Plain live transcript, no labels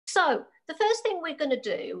So the first thing we're going to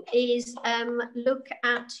do is look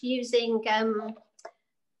at using,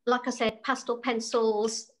 like I said, pastel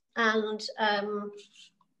pencils, and I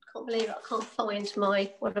can't believe I can't find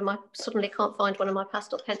suddenly can't find one of my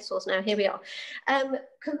pastel pencils now. Here we are.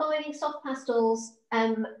 Combining soft pastels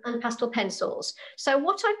and pastel pencils. So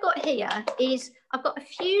what I've got here is I've got a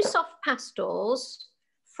few soft pastels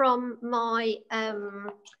from my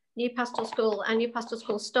New Pastel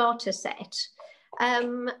School starter set.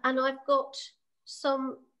 And I've got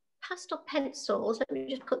some pastel pencils. Let me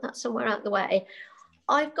just put that somewhere out of the way.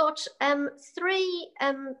 I've got 3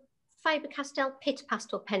 Faber-Castell Pitt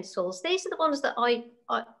pastel pencils. These are the ones that I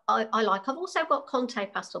like. I've also got Conte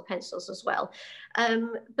pastel pencils as well.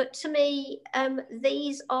 But to me,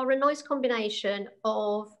 these are a nice combination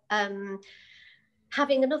of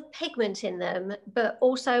having enough pigment in them, but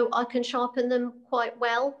also I can sharpen them quite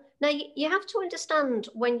well. Now, you have to understand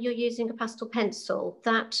when you're using a pastel pencil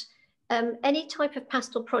that any type of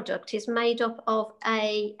pastel product is made up of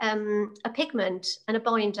a pigment and a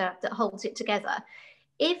binder that holds it together.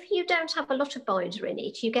 If you don't have a lot of binder in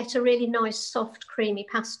it, you get a really nice, soft, creamy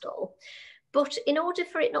pastel. But in order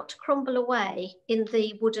for it not to crumble away in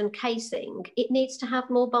the wooden casing, it needs to have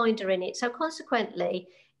more binder in it. So consequently,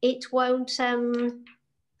 it won't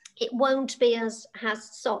be as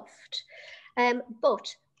soft.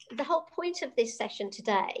 But the whole point of this session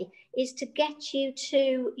today is to get you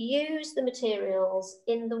to use the materials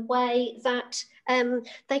in the way that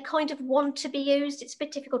they kind of want to be used. It's a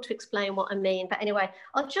bit difficult to explain what I mean, but anyway,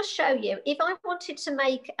 I'll just show you. If I wanted to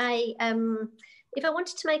make a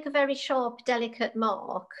very sharp, delicate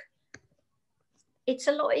mark, it's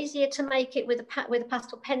a lot easier to make it with a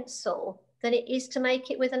pastel pencil than it is to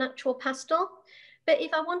make it with an actual pastel. But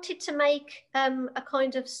if I wanted to make a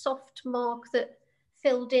kind of soft mark that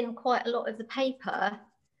filled in quite a lot of the paper,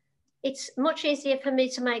 it's much easier for me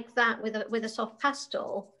to make that with a soft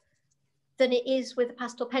pastel than it is with a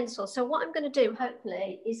pastel pencil. So what I'm going to do,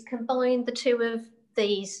 hopefully, is combine the two of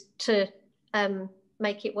these to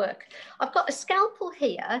make it work. I've got a scalpel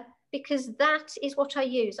here because that is what I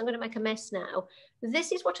use. I'm going to make a mess now.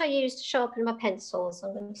 This is what I use to sharpen my pencils.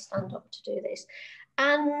 I'm going to stand up to do this.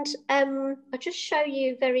 And I'll just show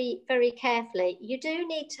you very, very carefully. You do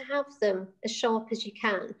need to have them as sharp as you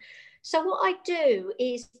can. So what I do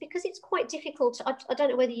is, because it's quite difficult, I don't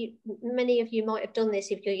know whether many of you might have done this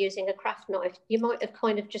if you're using a craft knife. You might have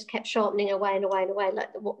kind of just kept sharpening away and away and away, like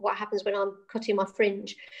what happens when I'm cutting my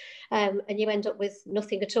fringe, and you end up with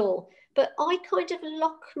nothing at all. But I kind of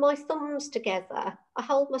lock my thumbs together. I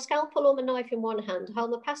hold my scalpel or my knife in one hand, I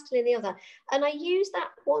hold my pastel in the other, and I use that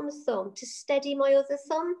one thumb to steady my other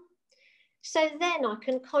thumb. So then I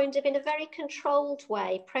can kind of, in a very controlled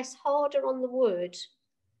way, press harder on the wood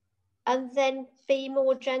and then be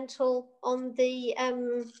more gentle on the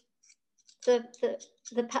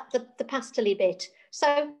pastel-y bit.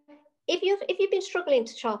 So if you've been struggling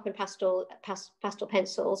to sharpen pastel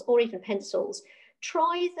pencils or even pencils,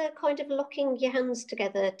 try the kind of locking your hands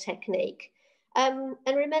together technique. And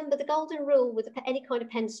remember, the golden rule with any kind of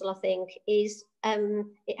pencil, I think, is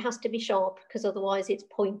it has to be sharp, because otherwise it's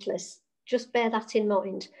pointless. Just bear that in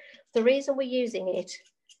mind. The reason we're using it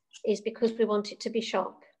is because we want it to be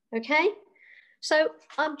sharp. Okay, so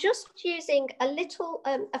I'm just using a little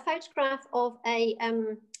a photograph of a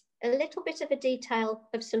little bit of a detail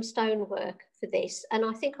of some stonework for this, and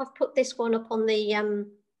I think I've put this one up on the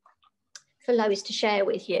for Lois to share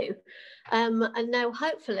with you. And now,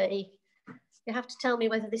 hopefully, you have to tell me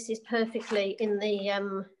whether this is perfectly in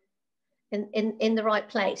the right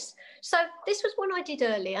place. So this was one I did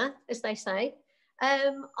earlier, as they say.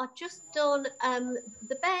 I've just done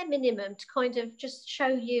the bare minimum to kind of just show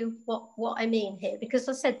you what I mean here, because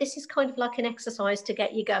I said this is kind of like an exercise to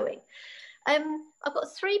get you going. I've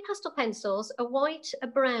got 3 pastel pencils, a white, a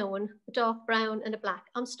brown, a dark brown and a black.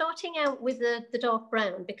 I'm starting out with the dark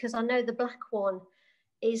brown because I know the black one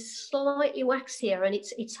is slightly waxier and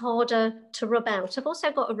it's harder to rub out. I've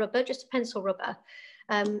also got a rubber, just a pencil rubber,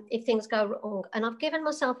 if things go wrong. And I've given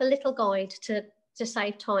myself a little guide to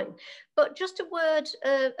save time. But just a word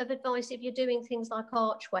of advice if you're doing things like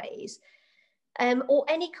archways or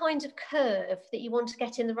any kind of curve that you want to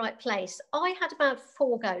get in the right place. I had about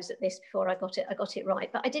 4 goes at this before I got it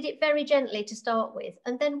right, but I did it very gently to start with.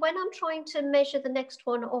 And then when I'm trying to measure the next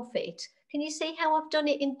one off it, can you see how I've done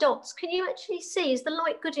it in dots? Can you actually see? Is the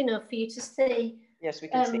light good enough for you to see? Yes, we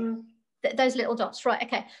can see. Those little dots, right,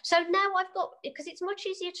 okay. So now I've got, because it's much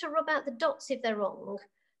easier to rub out the dots if they're wrong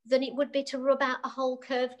than it would be to rub out a whole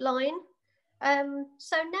curved line.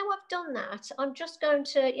 So now I've done that, I'm just going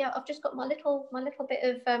to, yeah, I've just got my little bit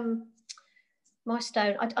of my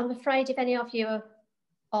stone. I'm afraid if any of you are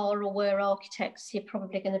are or were architects, you're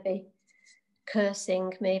probably going to be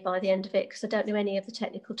cursing me by the end of it, because I don't know any of the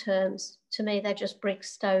technical terms. To me, they're just brick,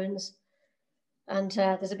 stones, and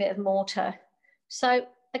there's a bit of mortar. So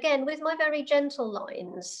again, with my very gentle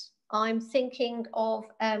lines, I'm thinking of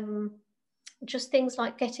just things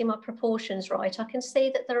like getting my proportions right. I can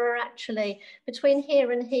see that there are actually, between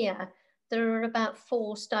here and here, there are about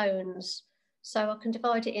 4 stones. So I can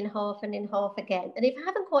divide it in half and in half again. And if I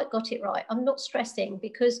haven't quite got it right, I'm not stressing,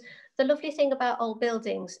 because the lovely thing about old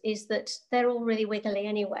buildings is that they're all really wiggly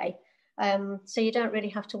anyway. So you don't really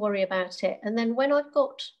have to worry about it. And then when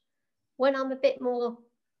I'm a bit more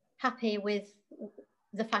happy with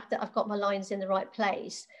the fact that I've got my lines in the right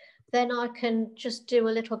place, then I can just do a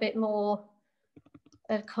little bit more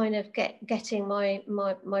of kind of getting my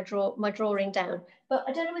drawing down. But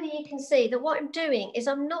I don't know whether you can see that what I'm doing is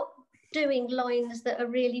I'm not doing lines that are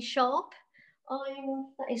really sharp.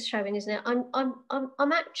 That is showing, isn't it?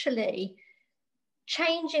 I'm actually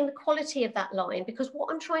changing the quality of that line, because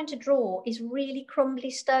what I'm trying to draw is really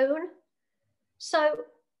crumbly stone. So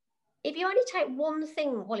if you only take one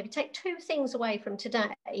thing, well, if you take 2 things away from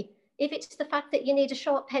today, if it's the fact that you need a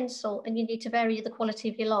sharp pencil and you need to vary the quality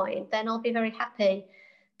of your line, then I'll be very happy,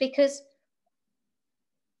 because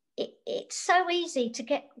it's so easy to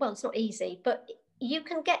get, well, it's not easy, but you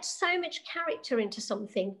can get so much character into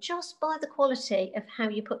something just by the quality of how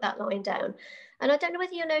you put that line down. And I don't know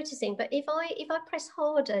whether you're noticing, but if I press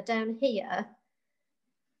harder down here,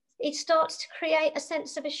 it starts to create a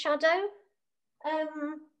sense of a shadow.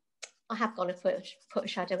 I have got to put a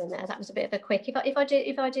shadow in there. That was a bit of a quick. If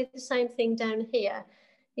I do the same thing down here,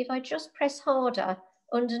 if I just press harder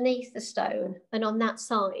underneath the stone and on that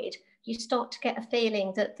side, you start to get a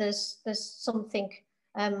feeling that there's something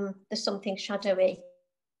shadowy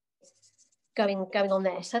going on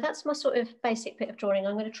there. So that's my sort of basic bit of drawing.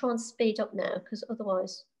 I'm going to try and speed up now, because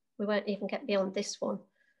otherwise we won't even get beyond this one.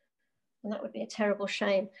 And that would be a terrible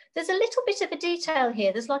shame. There's a little bit of a detail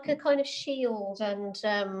here. There's like a kind of shield and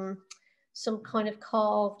some kind of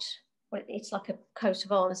carved, well, it's like a coat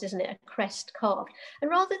of arms, isn't it? A crest carved. And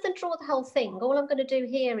rather than draw the whole thing, all I'm going to do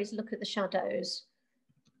here is look at the shadows.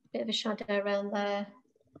 Bit of a shadow around there.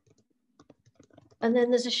 And then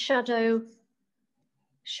there's a shadow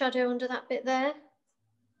under that bit there.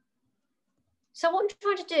 So what I'm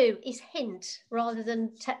trying to do is hint rather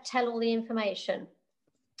than tell all the information.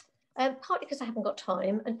 Partly because I haven't got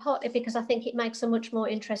time, and partly because I think it makes a much more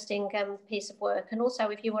interesting piece of work. And also,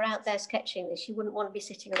 if you were out there sketching this, you wouldn't want to be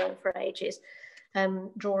sitting around for ages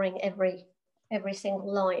drawing every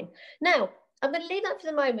single line. Now, I'm going to leave that for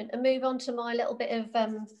the moment and move on to my little bit of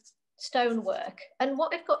stonework. And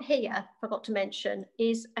what I've got here, forgot to mention,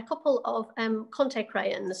 is a couple of Conte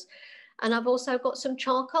crayons, and I've also got some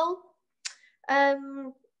charcoal.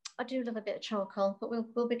 I do love a bit of charcoal, but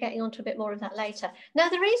we'll be getting onto a bit more of that later. Now,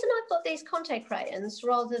 the reason I've got these Conte crayons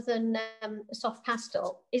rather than a soft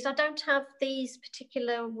pastel is I don't have these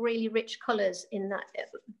particular really rich colours in that,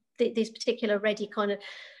 these particular reddy kind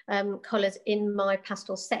of colours in my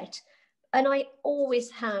pastel set. And I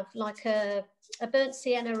always have like a burnt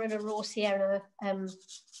sienna and a raw sienna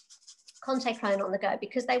Conte crayon on the go,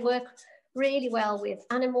 because they work really well with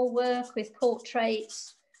animal work, with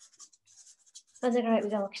portraits, and they're great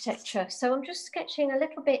with architecture. So I'm just sketching a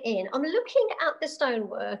little bit in. I'm looking at the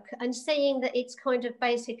stonework and seeing that it's kind of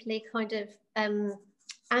basically kind of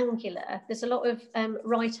angular. There's a lot of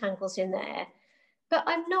right angles in there, but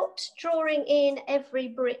I'm not drawing in every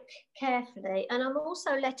brick carefully. And I'm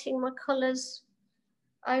also letting my colours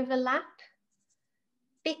overlap,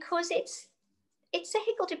 because it's a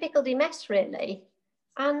higgledy-piggledy mess, really.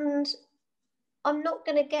 And I'm not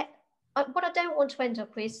going to get, what I don't want to end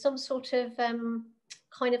up with is some sort of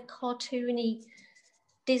kind of cartoony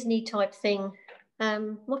Disney type thing.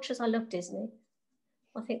 Much as I love Disney,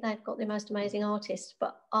 I think they've got the most amazing artists,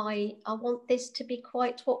 but I want this to be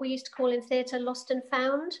quite what we used to call in theatre lost and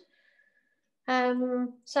found.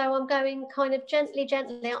 So I'm going kind of gently.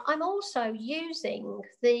 I'm also using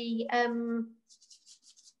the,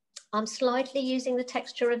 I'm slightly using the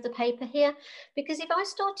texture of the paper here, because if I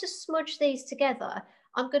start to smudge these together,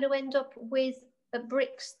 I'm going to end up with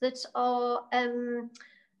bricks that are,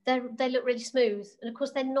 they look really smooth. And of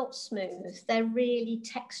course, they're not smooth. They're really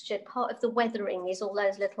textured. Part of the weathering is all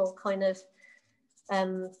those little kind of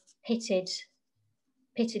pitted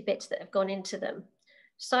bits that have gone into them.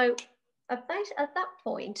 So at that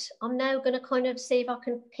point, I'm now going to kind of see if I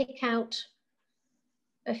can pick out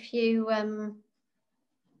a few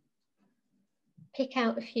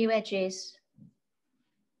edges.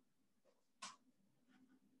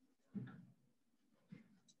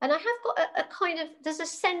 And I have got a kind of, there's a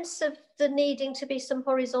sense of the needing to be some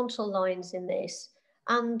horizontal lines in this,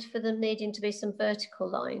 and for them needing to be some vertical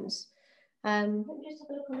lines. Let me just have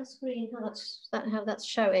a look on the screen how that's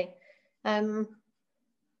showing. But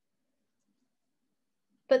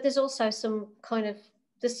there's also some kind of,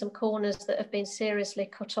 there's some corners that have been seriously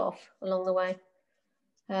cut off along the way,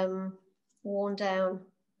 worn down.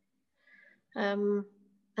 And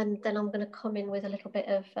then I'm going to come in with a little bit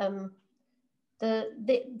of,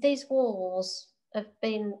 these walls have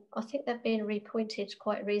been, I think they've been repointed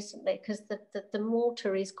quite recently, because the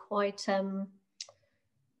mortar is quite,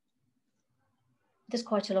 there's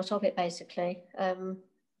quite a lot of it basically. And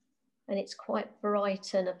it's quite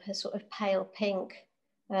bright and a sort of pale pink.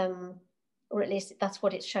 Or at least that's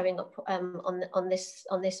what it's showing up on this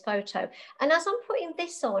photo. And as I'm putting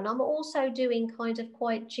this on, I'm also doing kind of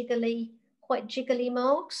quite jiggly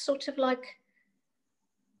marks, sort of like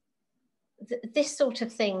this sort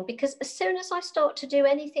of thing, because as soon as I start to do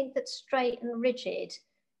anything that's straight and rigid,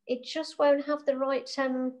 it just won't have the right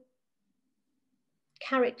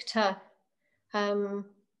character. Someone's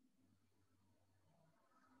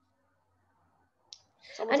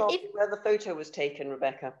asking where the photo was taken,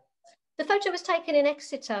 Rebecca. The photo was taken in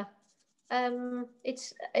Exeter.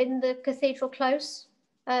 It's in the Cathedral Close.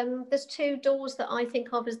 There's two doors that I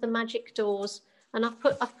think of as the magic doors, and I've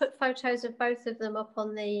put photos of both of them up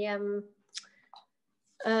on the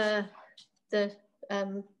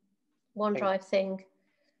OneDrive thing.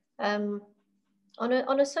 On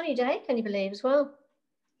a sunny day, can you believe, as well?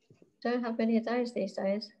 Don't have many of those these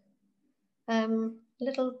days.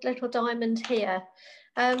 Little diamond here.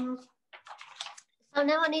 So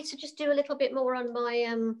now I need to just do a little bit more on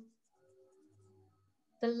my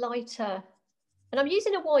the lighter, and I'm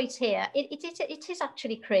using a white here. It is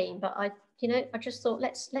actually cream, but I just thought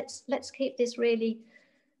let's keep this really,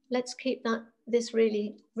 this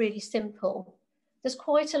really simple. There's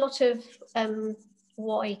quite a lot of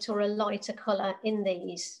white or a lighter colour in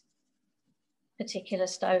these particular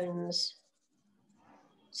stones.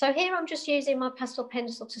 So here I'm just using my pastel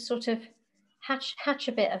pencil to sort of hatch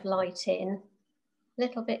a bit of light in, a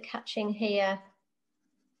little bit catching here.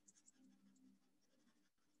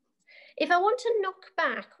 If I want to knock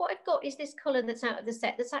back, what I've got is this colour that's out of the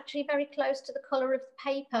set that's actually very close to the colour of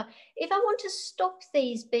the paper. If I want to stop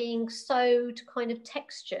these being so kind of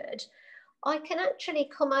textured, I can actually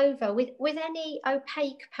come over with any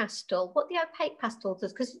opaque pastel. What the opaque pastel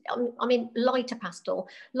does, because I mean lighter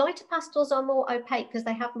pastels are more opaque because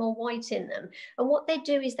they have more white in them. And what they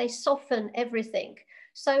do is they soften everything.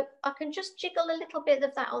 So I can just jiggle a little bit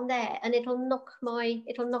of that on there, and it'll knock my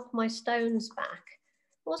stones back.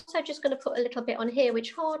 I'm also just going to put a little bit on here,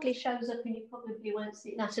 which hardly shows up, and you probably won't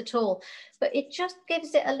see that at all. But it just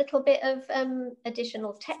gives it a little bit of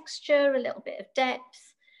additional texture, a little bit of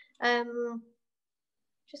depth.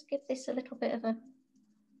 Just give this a little bit of there's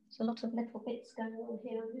a lot of little bits going on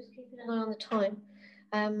here. I'm just keeping an eye on the time.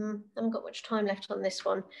 I haven't got much time left on this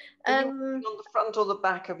one. On the front or the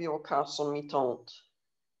back of your castle mitante?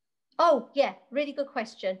 Oh yeah, really good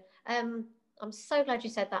question. I'm so glad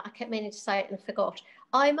you said that. I kept meaning to say it and forgot.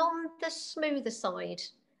 I'm on the smoother side,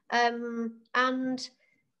 and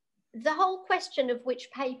the whole question of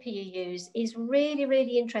which paper you use is really,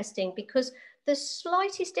 really interesting, because the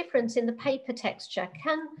slightest difference in the paper texture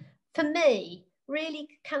can, for me, really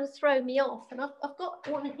can throw me off. And I've got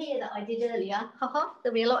one here that I did earlier.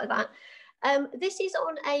 There'll be a lot of that. This is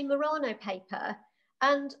on a Murano paper,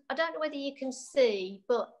 and I don't know whether you can see,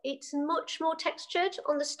 but it's much more textured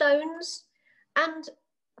on the stones. And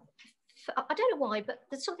I don't know why, but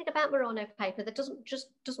there's something about Murano paper that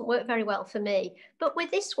doesn't work very well for me. But with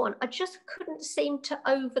this one, I just couldn't seem to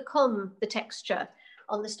overcome the texture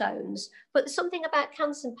on the stones. But there's something about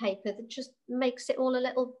Canson paper that just makes it all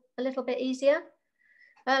a little bit easier.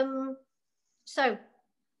 So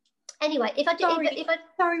anyway,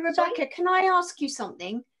 Sorry, Rebecca, can I ask you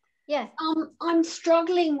something? Yeah. I'm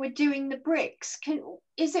struggling with doing the bricks.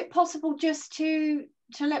 Is it possible just to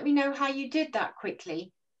let me know how you did that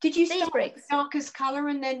quickly? Did you start with the darkest colour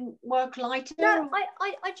and then work lighter? No,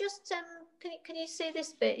 I just can you see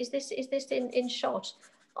this bit? Is this in shot?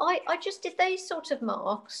 I just did these sort of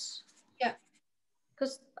marks. Yeah.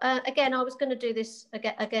 Because again, I was going to do this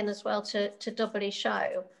again as well to doubly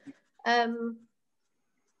show. I've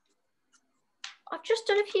just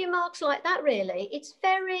done a few marks like that. Really, it's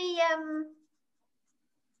very.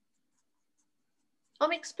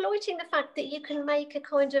 I'm exploiting the fact that you can make a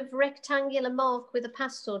kind of rectangular mark with a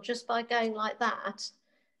pastel just by going like that.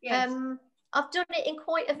 Yes. I've done it in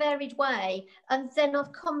quite a varied way, and then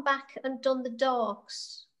I've come back and done the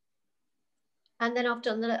darks And then I've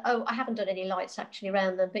done I haven't done any lights actually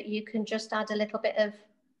around them, but you can just add a little bit of.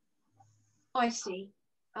 I see.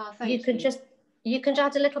 Thank you. You can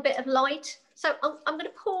add a little bit of light. So I'm going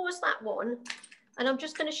to pause that one, and I'm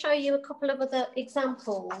just going to show you a couple of other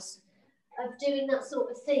examples of doing that sort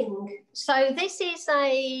of thing. So this is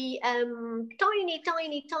a tiny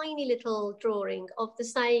little drawing of the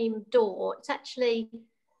same door.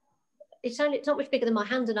 It's not much bigger than my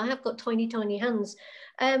hand, and I have got tiny hands.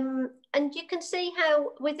 And you can see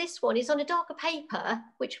how with this one, it's on a darker paper,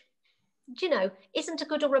 which, you know, isn't a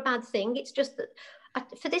good or a bad thing. It's just that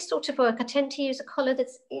for this sort of work, I tend to use a colour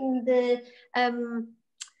that's in the,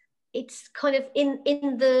 it's kind of in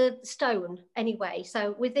the stone anyway.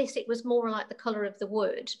 So with this, it was more like the colour of the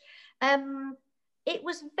wood. It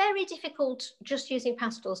was very difficult just using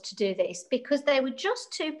pastels to do this because they were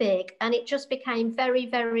just too big and it just became very,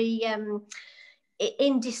 very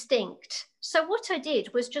indistinct. So what I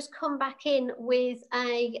did was just come back in with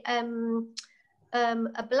a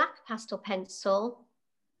black pastel pencil,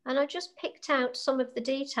 and I just picked out some of the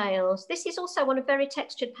details. This is also on a very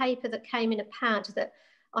textured paper that came in a pad that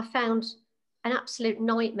I found an absolute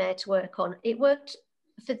nightmare to work on. It worked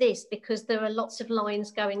for this because there are lots of lines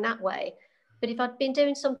going that way. But if I'd been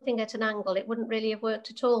doing something at an angle, it wouldn't really have worked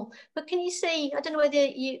at all. But can you see, I don't know whether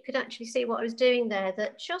you could actually see what I was doing there,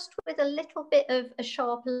 that just with a little bit of a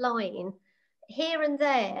sharp line here and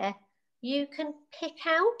there, you can pick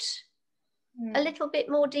out a little bit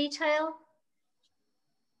more detail.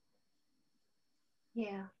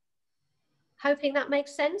 Yeah. Hoping that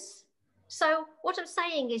makes sense. So what I'm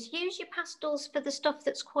saying is use your pastels for the stuff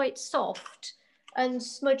that's quite soft and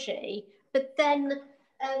smudgy, but then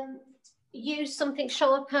use something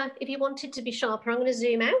sharper if you want it to be sharper. I'm going to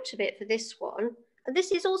zoom out a bit for this one. And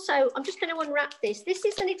this is also, I'm just going to unwrap this. This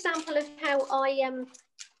is an example of how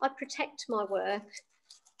I protect my work.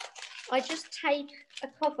 I just take a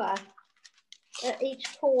cover at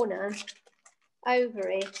each corner over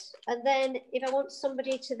it, and then if I want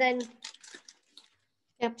somebody to then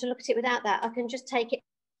be able to look at it without that, I can just take it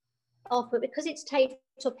off. But because it's taped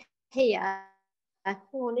up here,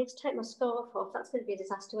 oh, I need to take my scarf off. That's going to be a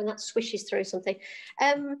disaster when that swishes through something.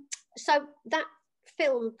 So that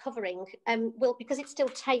film covering will, because it's still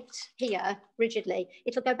taped here rigidly,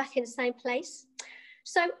 it'll go back in the same place.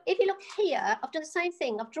 So if you look here, I've done the same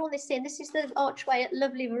thing. I've drawn this in. This is the archway at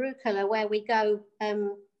lovely Verrucola where we go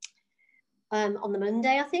on the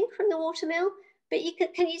Monday, I think, from the watermill. But you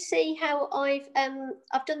can you see how I've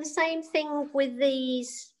done the same thing with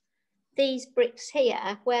these bricks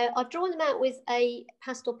here, where I've drawn them out with a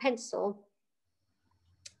pastel pencil,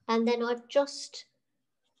 and then I've just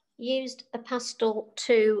used a pastel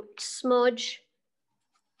to smudge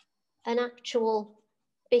an actual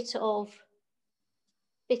bit of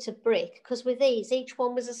brick, because with these, each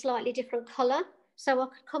one was a slightly different colour, so I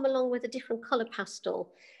could come along with a different colour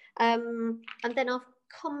pastel. And then I've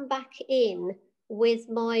come back in with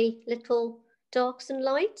my little darks and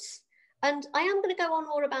lights. And I am going to go on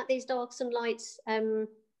more about these darks and lights in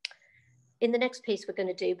the next piece we're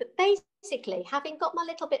going to do. But basically, having got my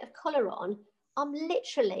little bit of colour on, I'm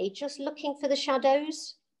literally just looking for the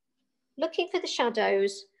shadows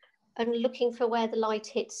and looking for where the light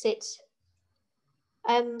hits it.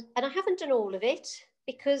 And I haven't done all of it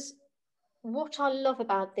because what I love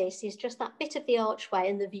about this is just that bit of the archway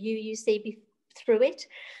and the view you see through it.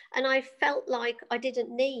 And I felt like I didn't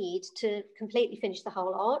need to completely finish the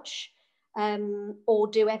whole arch or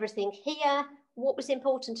do everything here. What was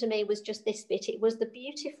important to me was just this bit. It was the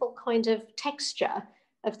beautiful kind of texture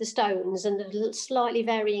of the stones and the slightly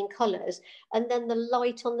varying colours, and then the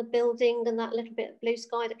light on the building and that little bit of blue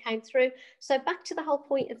sky that came through. So back to the whole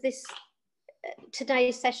point of this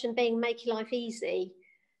today's session being make your life easy.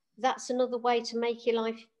 That's another way to make your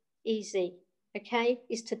life easy, okay,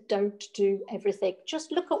 is to don't do everything.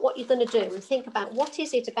 Just look at what you're going to do and think about what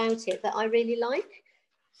is it about it that I really like,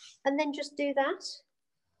 and then just do that.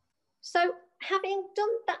 So having done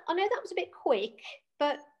that, I know that was a bit quick,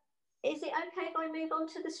 but is it okay if I move on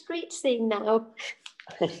to the street scene now?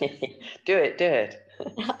 Do it.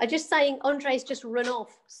 I'm just saying Andre's just run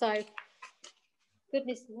off, so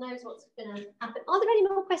goodness knows what's going to happen. Are there any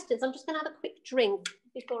more questions? I'm just going to have a quick drink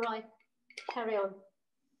before I carry on.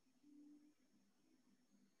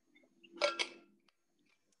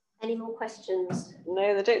 Any more questions?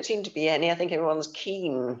 No, there don't seem to be any. I think everyone's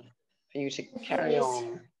keen for you to carry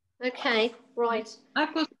on. Okay, right.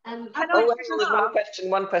 I've got. There's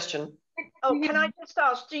one question. Oh, can I just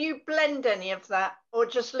ask, do you blend any of that or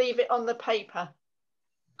just leave it on the paper?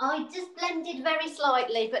 I just blended very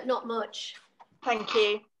slightly, but not much. Thank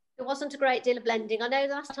you. There wasn't a great deal of blending. I know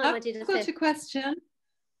last time I did I've got a question.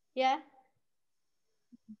 Yeah?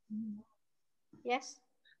 Yes.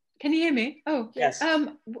 Can you hear me? Oh, Yes.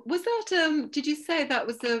 Was that, did you say that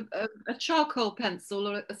was a charcoal pencil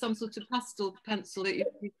or some sort of pastel pencil that you...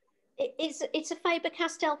 It's a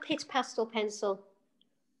Faber-Castell Pitt pastel pencil.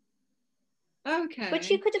 Okay. But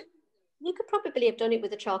you could probably have done it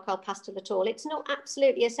with a charcoal pastel at all. It's not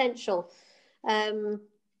absolutely essential.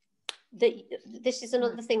 This is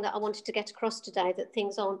another thing that I wanted to get across today, that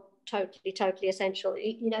things aren't totally essential.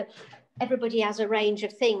 You know, everybody has a range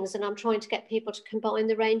of things, and I'm trying to get people to combine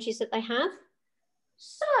the ranges that they have.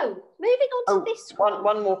 So moving on to this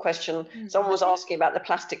one more question. Someone was asking about the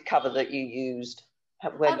plastic cover that you used.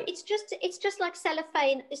 It's just like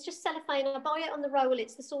cellophane. It's just cellophane. I buy it on the roll.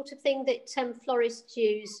 It's the sort of thing that florists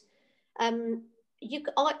use.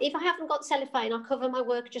 If I haven't got cellophane, I cover my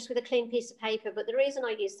work just with a clean piece of paper. But the reason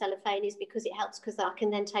I use cellophane is because it helps, because I can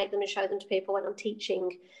then take them and show them to people when I'm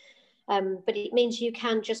teaching. But it means you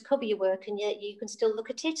can just cover your work and yet you can still look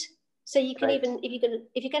at it. So you can even, if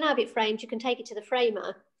you're going to have it framed, you can take it to the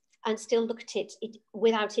framer and still look at it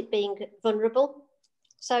without it being vulnerable.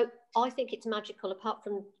 So I think it's magical, apart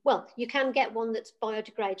from, well, you can get one that's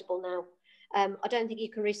biodegradable now. I don't think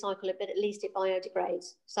you can recycle it, but at least it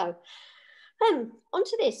biodegrades. So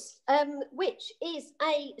onto this, which is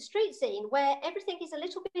a street scene where everything is a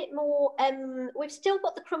little bit more, we've still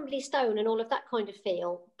got the crumbly stone and all of that kind of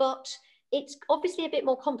feel, but it's obviously a bit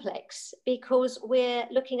more complex because we're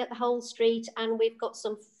looking at the whole street and we've got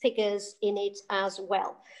some figures in it as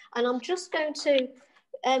well. And I'm just going to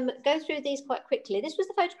go through these quite quickly. This was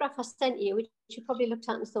the photograph I sent you, which you probably looked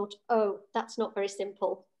at and thought, oh, that's not very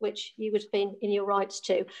simple, which you would have been in your rights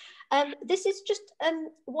to. This is just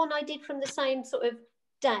one I did from the same sort of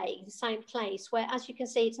day, the same place, where, as you can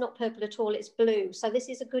see, it's not purple at all, it's blue. So this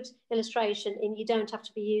is a good illustration, and you don't have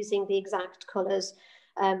to be using the exact colours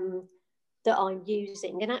that I'm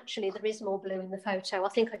using. And actually, there is more blue in the photo. I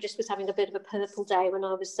think I just was having a bit of a purple day when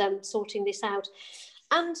I was sorting this out.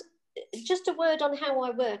 And just a word on how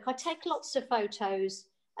I work. I take lots of photos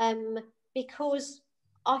because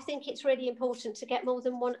I think it's really important to get more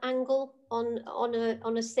than one angle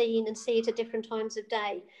on a scene and see it at different times of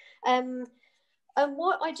day. And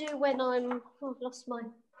what I do when I'm, oh, I've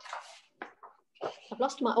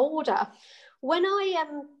lost my order. When I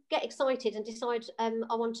get excited and decide I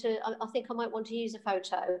think I might want to use a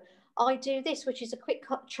photo, I do this, which is a quick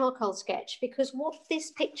charcoal sketch, because what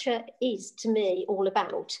this picture is to me all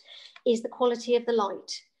about is the quality of the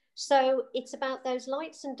light. So it's about those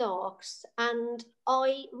lights and darks, and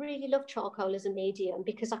I really love charcoal as a medium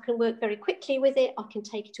because I can work very quickly with it. I can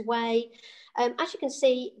take it away. As you can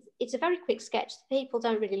see, it's a very quick sketch. The people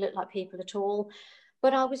don't really look like people at all.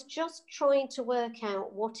 But I was just trying to work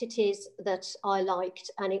out what it is that I liked,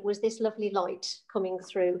 and it was this lovely light coming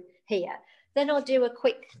through here. Then I do a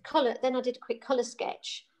quick colour. Then I did a quick colour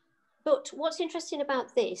sketch. But what's interesting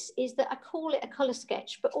about this is that I call it a colour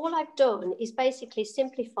sketch, but all I've done is basically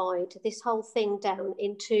simplified this whole thing down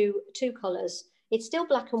into two colours. It's still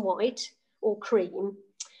black and white or cream.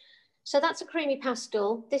 So that's a creamy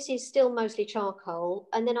pastel. This is still mostly charcoal,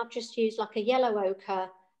 and then I've just used like a yellow ochre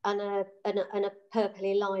and a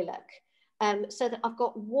purpley lilac, so that I've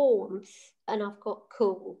got warmth and I've got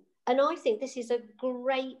cool. And I think this is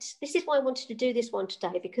this is why I wanted to do this one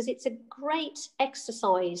today, because it's a great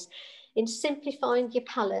exercise in simplifying your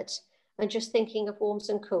palette and just thinking of warms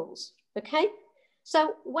and cools, okay?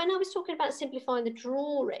 So when I was talking about simplifying the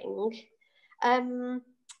drawing,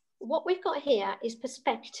 what we've got here is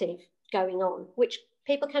perspective going on, which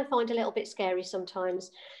people can find a little bit scary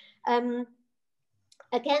sometimes.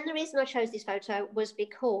 Again, the reason I chose this photo was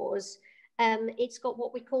because it's got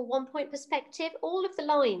what we call 1 point perspective. All of the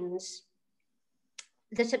lines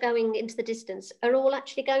that are going into the distance are all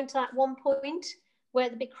actually going to that 1 point where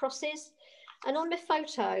the big cross is. And on my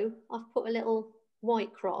photo, I've put a little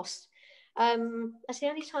white cross. That's the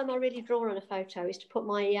only time I really draw on a photo, is to put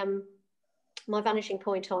my, my vanishing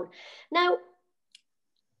point on. Now,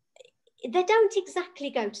 they don't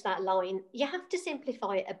exactly go to that line. You have to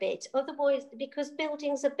simplify it a bit. Otherwise, because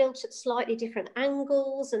buildings are built at slightly different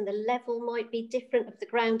angles and the level might be different of the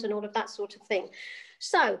ground and all of that sort of thing.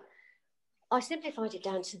 So I simplified it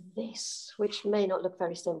down to this, which may not look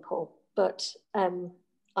very simple, but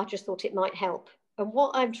I just thought it might help. And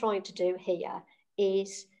what I'm trying to do here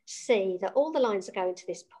is see that all the lines are going to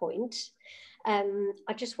this point.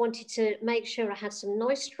 I just wanted to make sure I had some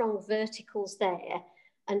nice strong verticals there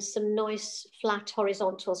and some nice flat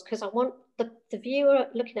horizontals, because I want the viewer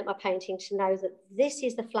looking at my painting to know that this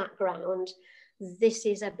is the flat ground, this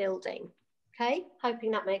is a building, okay?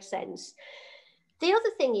 Hoping that makes sense. The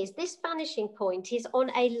other thing is this vanishing point is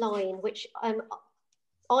on a line which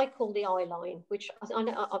I call the eye line, which I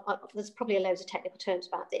know there's probably loads of technical terms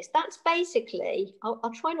about this. That's basically,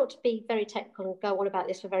 I'll try not to be very technical and go on about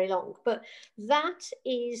this for very long, but that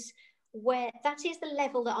is the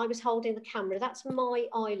level that I was holding the camera. That's my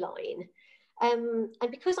eye line. And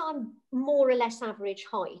because I'm more or less average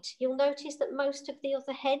height, you'll notice that most of the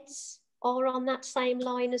other heads are on that same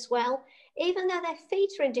line as well. Even though their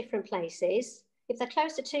feet are in different places, if they're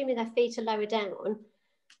closer to me, their feet are lower down.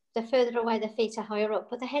 They're further away, their feet are higher up,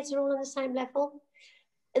 but the heads are all on the same level.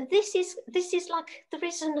 And this is like, the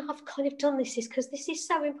reason I've kind of done this is because this is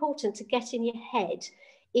so important to get in your head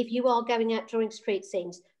if you are going out drawing street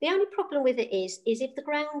scenes. The only problem with it is if the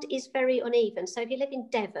ground is very uneven. So if you live in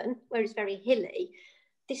Devon, where it's very hilly,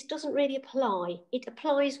 this doesn't really apply. It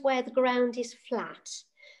applies where the ground is flat.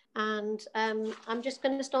 And I'm just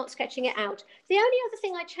going to start sketching it out. The only other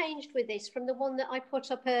thing I changed with this from the one that I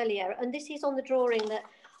put up earlier, and this is on the drawing, that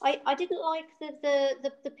I didn't like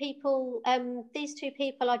the people, these two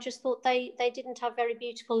people, I just thought they didn't have very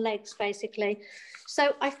beautiful legs, basically.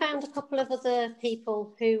 So I found a couple of other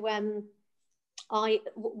people who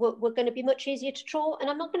were going to be much easier to draw, and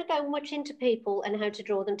I'm not going to go much into people and how to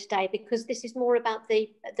draw them today, because this is more about the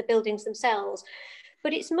buildings themselves.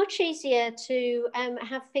 But it's much easier to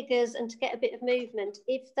have figures and to get a bit of movement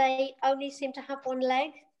if they only seem to have one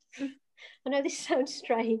leg. I know this sounds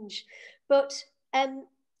strange, but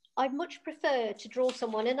I much prefer to draw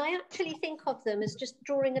someone, and I actually think of them as just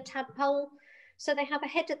drawing a tadpole. So they have a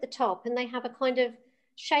head at the top and they have a kind of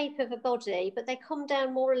shape of a body, but they come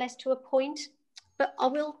down more or less to a point. But I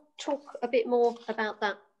will talk a bit more about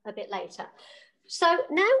that a bit later. So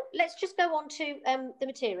now let's just go on to the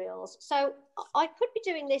materials. So I could be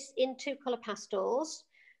doing this in 2-color pastels,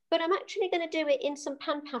 but I'm actually going to do it in some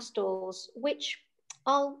pan pastels, which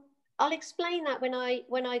I'll explain that when I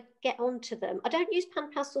get onto them. I don't use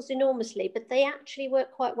pan pastels enormously, but they actually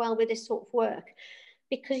work quite well with this sort of work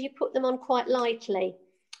because you put them on quite lightly.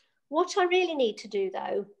 What I really need to do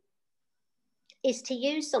though is to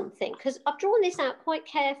use something, because I've drawn this out quite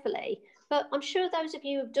carefully, but I'm sure those of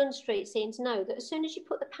you who've done street scenes know that as soon as you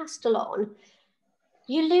put the pastel on,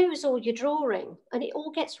 you lose all your drawing and it all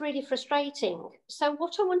gets really frustrating. So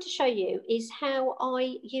what I want to show you is how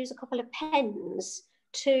I use a couple of pens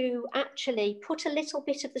to actually put a little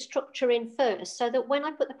bit of the structure in first, so that when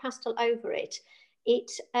I put the pastel over it, it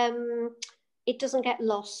doesn't get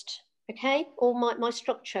lost, okay? Or my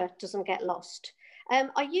structure doesn't get lost.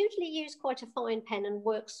 I usually use quite a fine pen and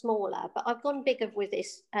work smaller, but I've gone bigger with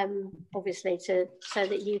this, obviously, so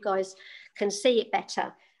that you guys can see it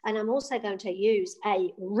better. And I'm also going to use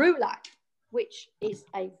a ruler, which is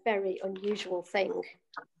a very unusual thing,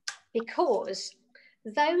 because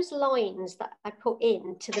those lines that I put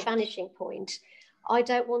in to the vanishing point, I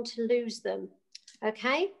don't want to lose them,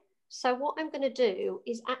 okay? So what I'm going to do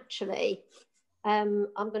is actually, I'm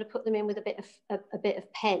going to put them in with a bit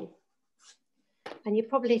of pen. And you're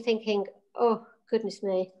probably thinking, oh, goodness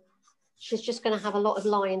me, she's just going to have a lot of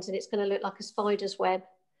lines and it's going to look like a spider's web.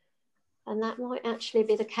 And that might actually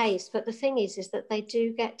be the case. But the thing is that they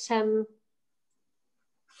do get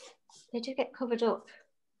covered up.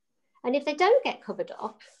 And if they don't get covered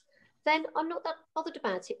up, then I'm not that bothered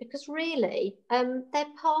about it, because really they're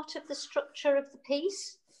part of the structure of the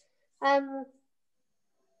piece,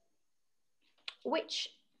 which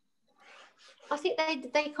I think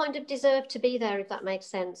they kind of deserve to be there, if that makes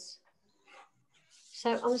sense.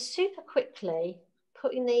 So I'm super quickly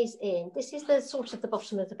putting these in. This is the sort of the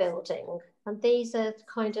bottom of the building, and these are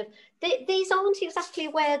kind of, these aren't exactly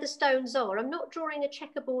where the stones are. I'm not drawing a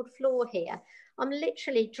checkerboard floor here. I'm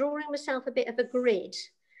literally drawing myself a bit of a grid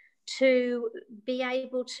to be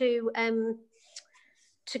able to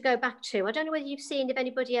go back to. I don't know whether you've seen, if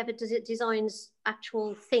anybody ever designs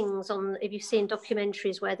actual things on, if you've seen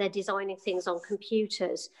documentaries where they're designing things on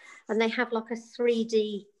computers and they have like a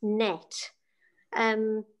 3D net.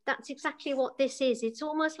 That's exactly what this is. It's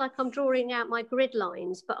almost like I'm drawing out my grid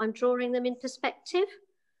lines, but I'm drawing them in perspective.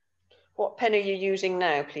 What pen are you using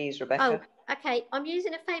now, please, Rebecca? Oh, okay. I'm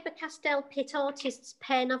using a Faber-Castell Pitt Artist's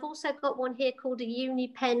pen. I've also got one here called a Uni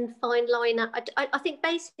Pen Fine Liner. I think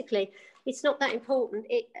basically it's not that important.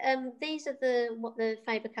 These are what the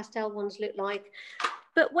Faber-Castell ones look like.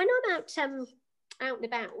 But when I'm out and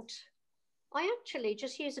about, I actually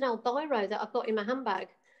just use an old biro that I've got in my handbag,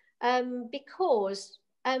 because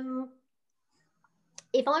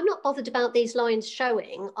if I'm not bothered about these lines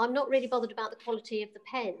showing, I'm not really bothered about the quality of the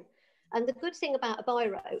pen. And the good thing about a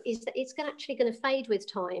biro is that it's actually going to fade with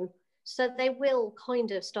time. So they will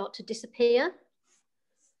kind of start to disappear.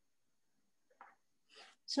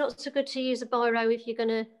 It's not so good to use a biro if you're going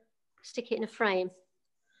to stick it in a frame.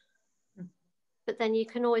 but then you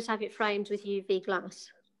can always have it framed with UV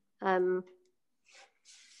glass. And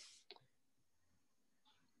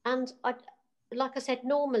like I said,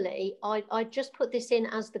 normally I just put this in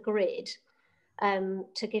as the grid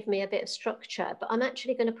to give me a bit of structure, but I'm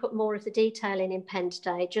actually going to put more of the detail in pen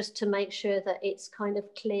today, just to make sure that it's kind of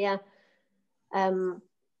clear, and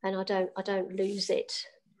I don't lose it.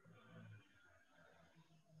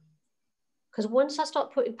 Because once I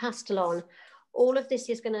start putting pastel on, all of this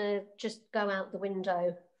is going to just go out the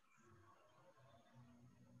window.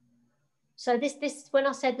 So this when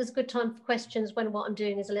I said there's a good time for questions when what I'm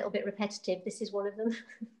doing is a little bit repetitive, this is one of them.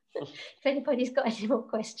 If anybody's got any more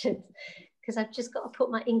questions, because I've just got to put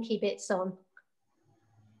my inky bits on.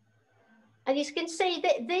 And you can see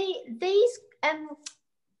that these,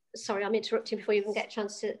 sorry, I'm interrupting before you even get a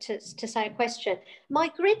chance to say a question. My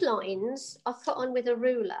grid lines I've put on with a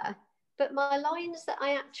ruler, but my lines that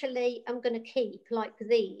I actually am going to keep, like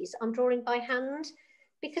these, I'm drawing by hand,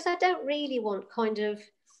 because I don't really want kind of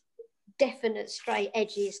definite straight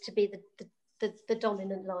edges to be the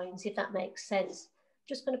dominant lines, if that makes sense. I'm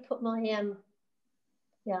just going to put my,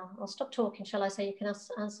 yeah, I'll stop talking, shall I, so you can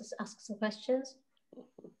ask some questions?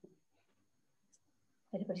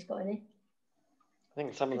 Anybody's got any? I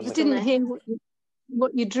think some of them. I didn't hear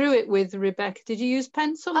what you drew it with, Rebecca. Did you use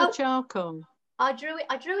pencil or charcoal? I drew it.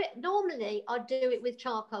 Normally, I'd do it with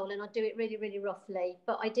charcoal and I'd do it really, really roughly.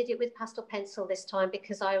 But I did it with pastel pencil this time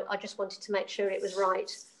because I just wanted to make sure it was right.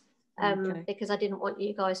 Okay. Because I didn't want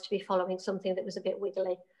you guys to be following something that was a bit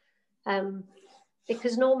wiggly.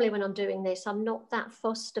 Because normally when I'm doing this, I'm not that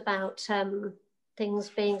fussed about things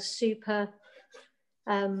being super...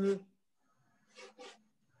 I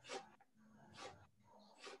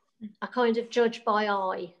kind of judge by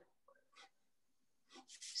eye.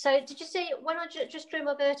 So did you see when I just drew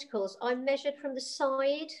my verticals, I measured from the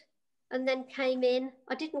side and then came in.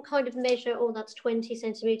 I didn't kind of measure, oh, that's 20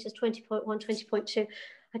 centimetres, 20.1, 20.2.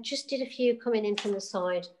 I just did a few coming in from the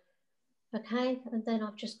side. Okay, and then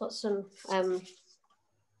I've just got some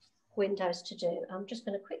windows to do. I'm just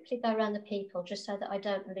going to quickly go around the people just so that I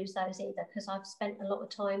don't lose those either, because I've spent a lot of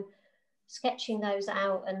time sketching those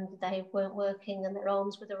out and they weren't working and their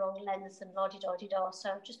arms were the wrong length and la-di-da-di-da. So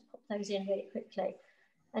I'll just pop those in really quickly.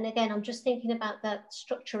 And again, I'm just thinking about that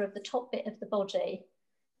structure of the top bit of the body,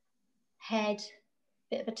 head,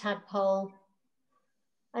 bit of a tadpole.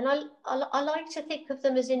 And I like to think of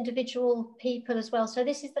them as individual people as well. So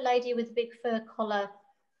this is the lady with the big fur collar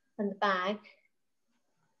and the bag.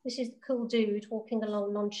 This is the cool dude walking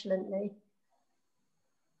along nonchalantly.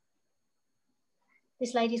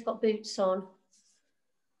 This lady's got boots on,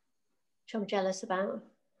 which I'm jealous about.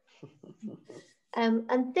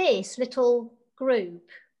 And this little group,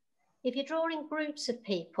 if you're drawing groups of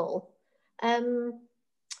people, don't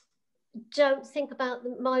think about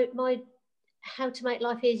my how to make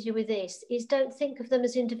life easier with this is don't think of them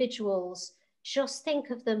as individuals, just think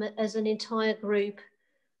of them as an entire group,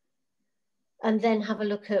 and then have a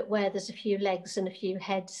look at where there's a few legs and a few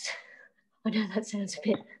heads. I know that sounds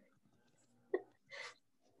a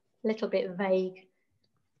little bit vague.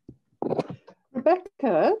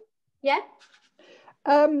 Rebecca? Yeah?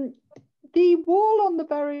 The wall on the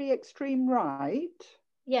very extreme right,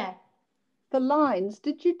 yeah, the lines,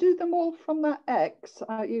 did you do them all from that X?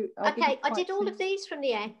 Okay, I did all of these from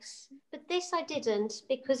the X, but this I didn't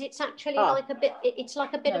because it's actually like a bit, it's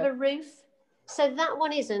like a bit of a roof. So that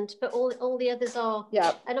one isn't, but all the others are.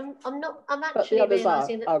 Yeah. And I'm actually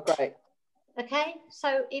realising that. Oh, great. Okay,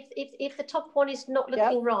 so if the top one is not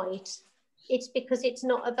looking right, it's because it's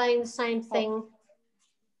not obeying the same thing.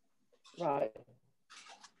 Right.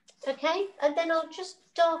 Okay, and then I'll just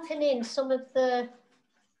darken in some of the,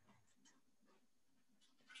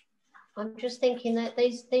 I'm just thinking that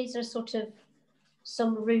these are sort of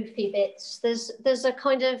some roofy bits. There's a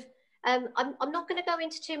kind of, I'm not going to go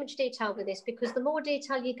into too much detail with this because the more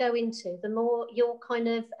detail you go into, the more you're kind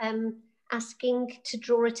of asking to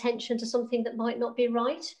draw attention to something that might not be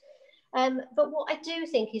right. But what I do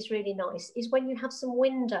think is really nice is when you have some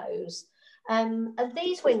windows. And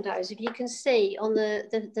these windows, if you can see on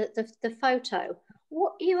the photo,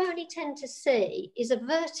 what you only tend to see is a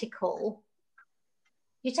vertical.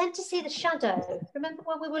 You tend to see the shadow. Remember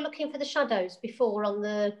when we were looking for the shadows before on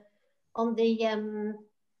the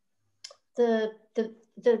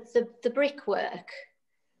brickwork?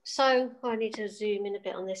 So I need to zoom in a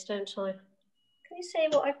bit on this, don't I? Can you see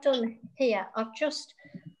what I've done here? I've just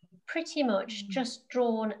pretty much just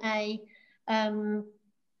drawn a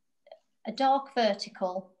dark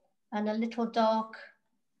vertical and a little dark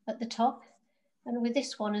at the top, and with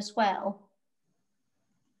this one as well,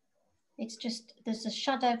 It's just, there's a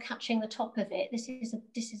shadow catching the top of it. This is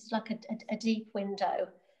like a deep window.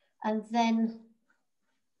 And then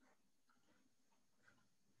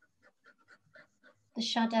the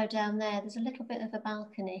shadow down there, there's a little bit of a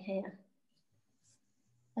balcony here.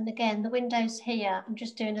 And again, the windows here, I'm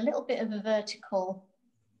just doing a little bit of a vertical.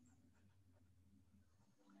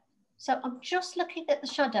 So I'm just looking at the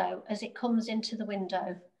shadow as it comes into the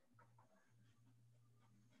window.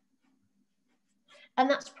 And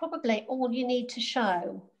that's probably all you need to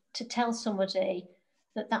show to tell somebody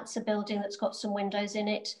that that's a building that's got some windows in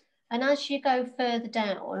it. And as you go further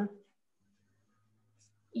down,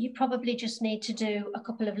 you probably just need to do a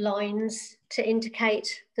couple of lines to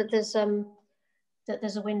indicate that there's a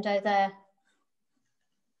window there.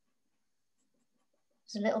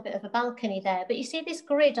 There's a little bit of a balcony there, but you see this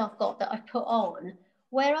grid I've got that I've put on,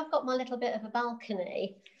 where I've got my little bit of a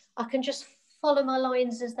balcony, I can just follow my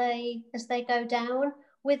lines as they go down.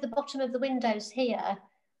 With the bottom of the windows here,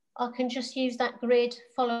 I can just use that grid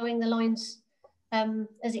following the lines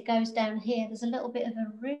as it goes down here. There's a little bit of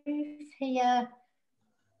a roof here,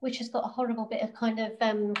 which has got a horrible bit of kind of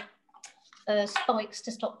spikes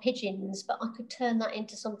to stop pigeons, but I could turn that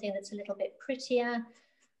into something that's a little bit prettier.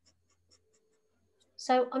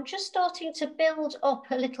 So I'm just starting to build up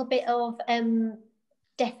a little bit of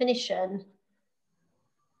definition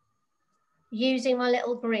using my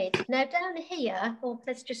little grid. Now down here, or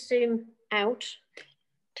let's just zoom out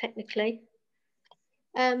technically.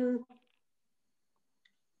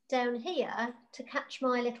 Down here, to catch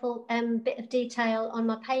my little bit of detail on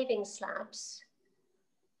my paving slabs,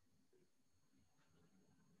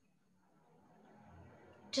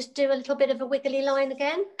 just do a little bit of a wiggly line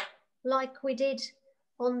again, like we did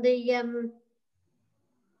on the,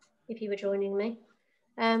 if you were joining me,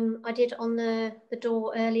 I did on the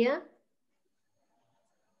door earlier.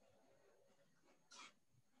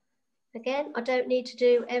 Again, I don't need to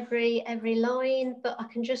do every line, but I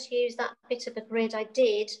can just use that bit of a grid I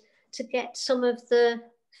did to get some of the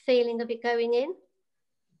feeling of it going in.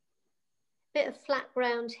 Bit of flat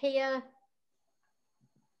ground here.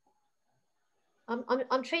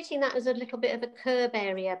 I'm treating that as a little bit of a curb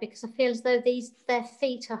area because I feel as though their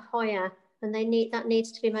feet are higher and that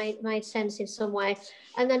needs to be made sense in some way.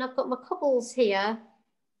 And then I've got my cobbles here,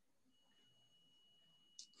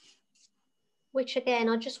 which again,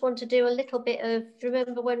 I just want to do a little bit of,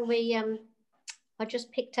 remember when we, I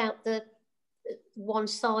just picked out the one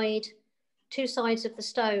side, two sides of the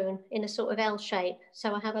stone in a sort of L shape.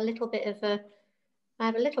 So I have a little bit of a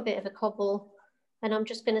cobble, and I'm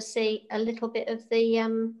just going to see a little bit of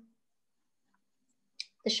the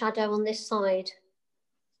shadow on this side.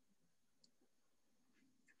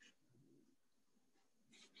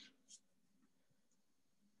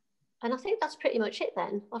 And I think that's pretty much it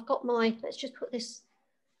then. I've got my, let's just put this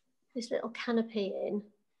little canopy in.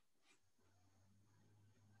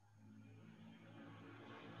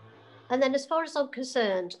 And then as far as I'm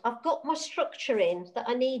concerned, I've got my structure in that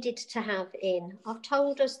I needed to have in. I've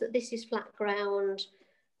told us that this is flat ground.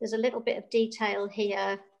 There's a little bit of detail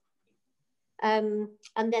here. And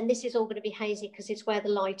then this is all going to be hazy because it's where the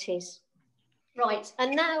light is. Right,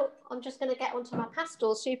 and now I'm just going to get onto my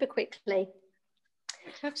pastels super quickly.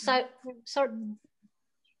 So, sorry,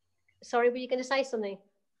 were you going to say something?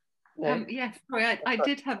 Yes, sorry, I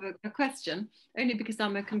did have a question, only because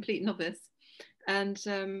I'm a complete novice. And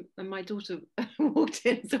my daughter walked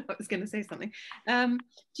in, so I was going to say something. I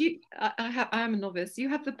am a novice. You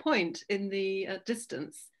have the point in the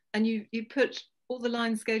distance, and you put all the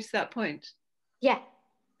lines go to that point. Yeah.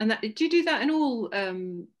 And that, do you do that in all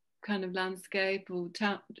kind of landscape or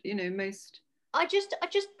town? You know, most. I just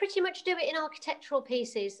pretty much do it in architectural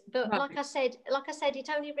pieces, but right. like I said, it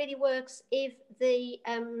only really works if the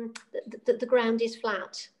ground is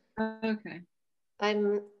flat. Okay.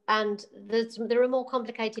 And there are more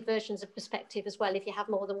complicated versions of perspective as well if you have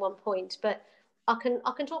more than one point, but I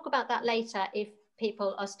can talk about that later if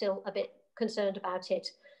people are still a bit concerned about it.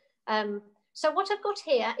 So what I've got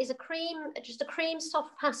here is just a cream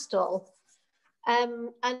soft pastel,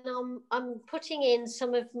 and I'm putting in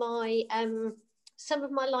some of my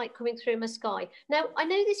light coming through my sky. Now I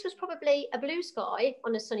know this was probably a blue sky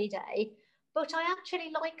on a sunny day, but I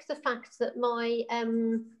actually like the fact that my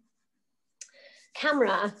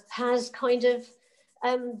camera has kind of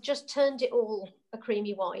just turned it all a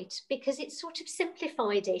creamy white because it's sort of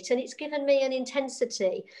simplified it and it's given me an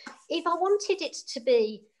intensity. If I wanted it to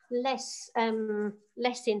be less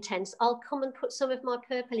intense, I'll come and put some of my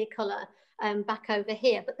purpley colour back over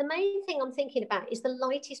here. But the main thing I'm thinking about is the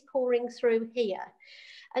light is pouring through here.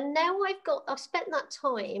 And now I've spent that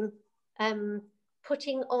time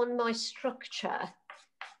putting on my structure.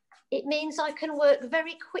 it means I can work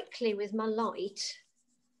very quickly with my light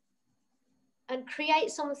and create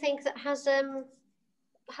something that has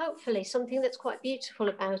hopefully something that's quite beautiful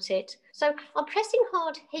about it. So I'm pressing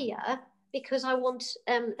hard here because I want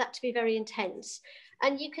that to be very intense.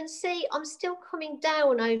 And you can see I'm still coming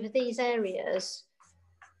down over these areas.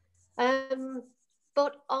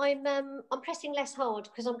 But I'm pressing less hard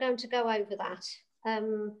because I'm going to go over that.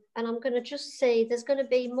 And I'm going to just see there's going to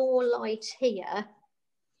be more light here.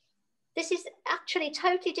 This is actually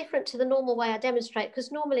totally different to the normal way I demonstrate,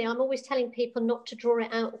 because normally I'm always telling people not to draw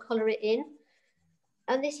it out and colour it in.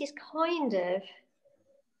 And this is kind of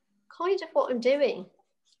what I'm doing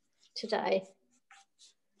today.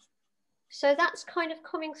 So that's kind of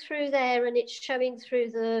coming through there, and it's showing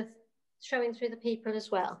through the people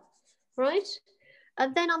as well, right?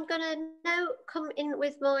 And then I'm going to now come in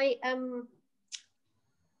with my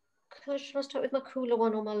should I start with my cooler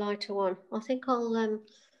one or my lighter one? I think I'll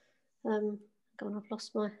God, I've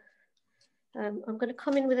lost my. I'm going to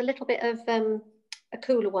come in with a little bit of a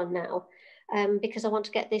cooler one now, because I want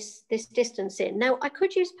to get this distance in. Now I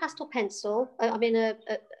could use pastel pencil. I mean a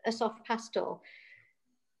soft pastel,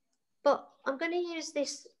 but I'm going to use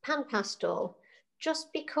this pan pastel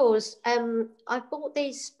just because I've bought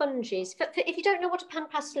these sponges. If you don't know what a pan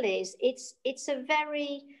pastel is, it's a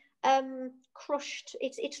very crushed.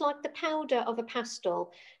 It's like the powder of a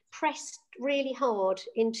pastel pressed really hard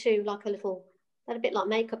into like a little. They're a bit like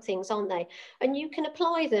makeup things, aren't they? And you can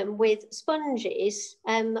apply them with sponges.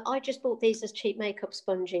 I just bought these as cheap makeup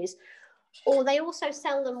sponges. Or they also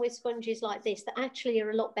sell them with sponges like this that actually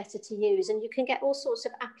are a lot better to use. And you can get all sorts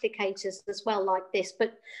of applicators as well like this.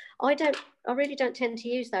 But I really don't tend to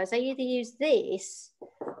use those. I either use this,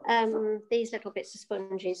 these little bits of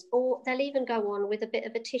sponges, or they'll even go on with a bit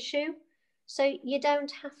of a tissue. So you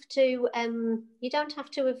don't have to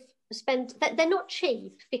have spent. They're not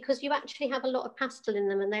cheap because you actually have a lot of pastel in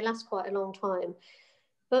them and they last quite a long time.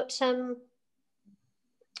 But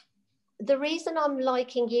the reason I'm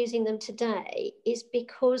liking using them today is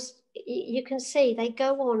because you can see they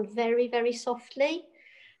go on very, very softly,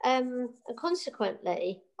 and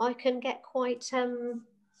consequently I can get quite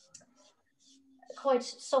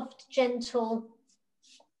soft, gentle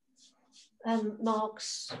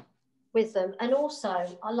marks with them. And also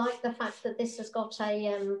I like the fact that this has got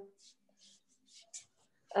a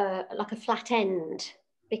like a flat end,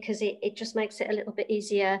 because it just makes it a little bit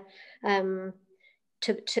easier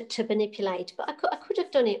to manipulate. But I could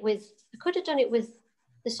have done it with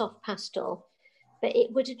the soft pastel, but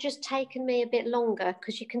it would have just taken me a bit longer,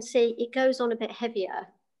 because you can see it goes on a bit heavier.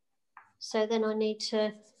 So then I need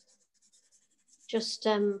to just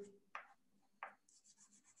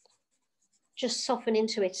soften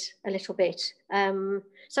into it a little bit.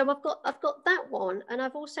 So I've got that one, and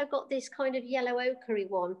I've also got this kind of yellow ochre-y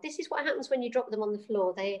one. This is what happens when you drop them on the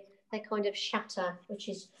floor. They kind of shatter, which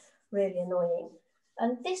is really annoying.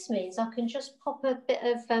 And this means I can just pop a bit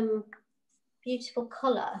of beautiful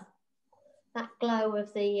colour, that glow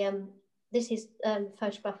of the, this is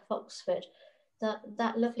photograph of Oxford,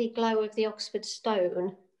 that lovely glow of the Oxford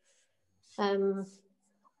stone.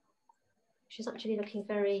 She's actually looking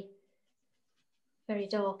very, very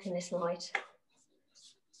dark in this light.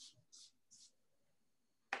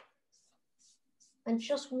 And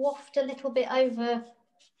just waft a little bit over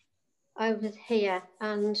here.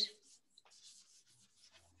 And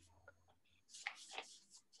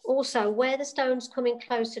also where the stone's coming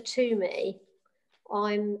closer to me,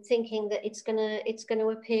 I'm thinking that it's gonna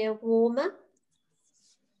appear warmer.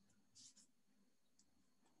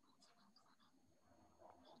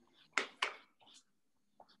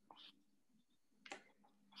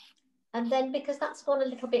 And then because that's gone a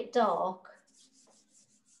little bit dark,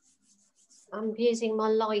 I'm using my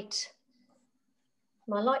light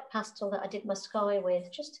pastel that I did my sky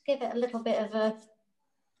with, just to give it a little bit of a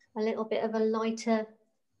lighter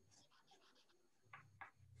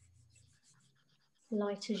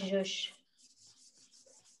zhuzh.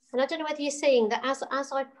 And I don't know whether you're seeing that as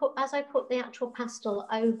I put the actual pastel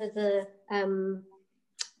over the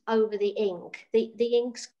ink, the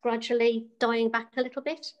ink's gradually dying back a little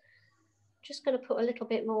bit. Just going to put a little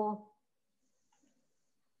bit more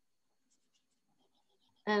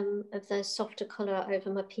of the softer colour over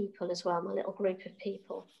my people as well, my little group of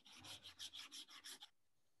people.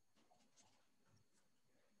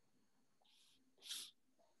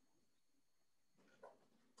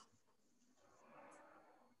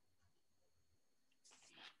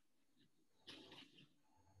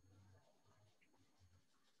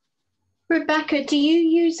 Rebecca, do you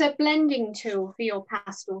use a blending tool for your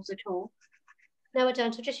pastels at all? No, I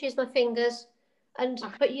don't. I just use my fingers. And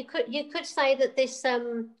but you could say that this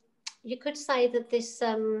you could say that this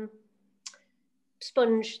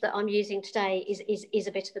sponge that I'm using today is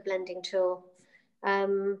a bit of a blending tool.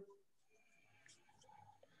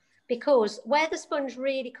 Because where the sponge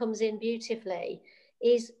really comes in beautifully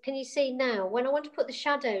is, can you see now, when I want to put the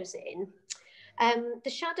shadows in, the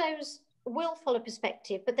shadows will follow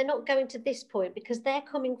perspective, but they're not going to this point because they're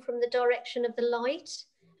coming from the direction of the light.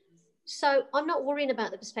 So I'm not worrying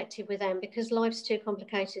about the perspective with them because life's too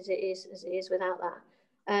complicated as it is without that.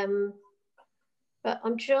 But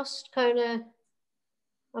I'm just kind of,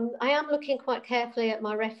 I am looking quite carefully at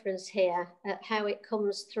my reference here, at how it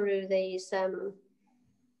comes through these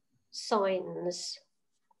signs.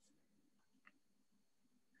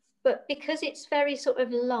 But because it's very sort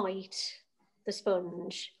of light, the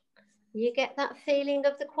sponge, you get that feeling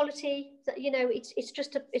of the quality that, you know, it's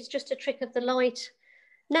just a trick of the light.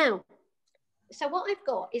 Now, so what I've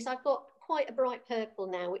got is I've got quite a bright purple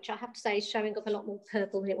now, which I have to say is showing up a lot more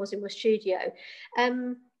purple than it was in my studio.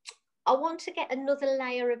 I want to get another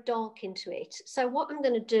layer of dark into it. So what I'm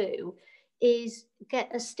going to do is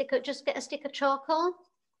get a stick of charcoal,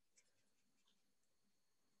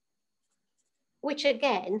 which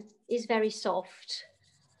again is very soft.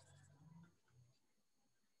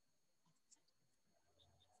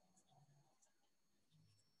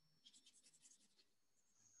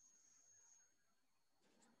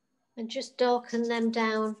 And just darken them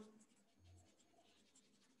down.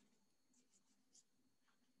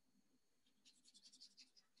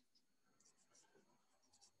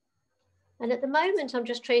 And at the moment, I'm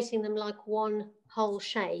just tracing them like one whole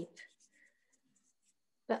shape.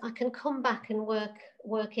 But I can come back and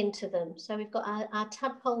work into them. So we've got our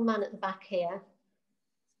tadpole man at the back here.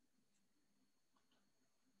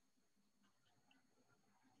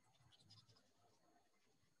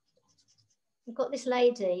 We've got this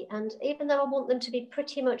lady, and even though I want them to be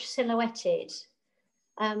pretty much silhouetted,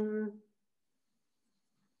 I'm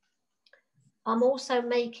also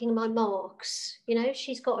making my marks. You know,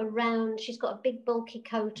 she's got a big bulky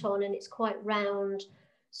coat on and it's quite round.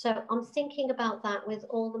 So I'm thinking about that with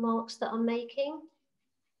all the marks that I'm making.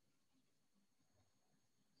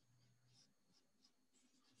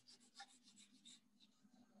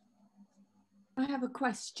 I have a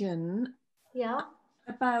question. Yeah.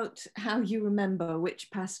 About how you remember which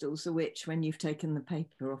pastels are which when you've taken the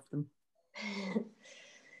paper off them.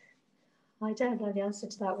 I don't know the answer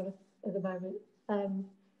to that one at the moment.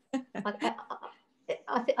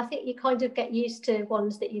 I think you kind of get used to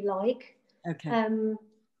ones that you like. Okay.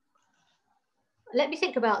 Let me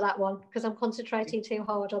think about that one because I'm concentrating too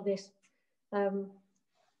hard on this.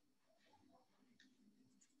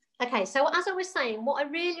 Okay, so as I was saying, what I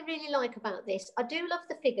really, really like about this, I do love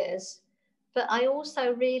the figures, but I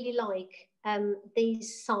also really like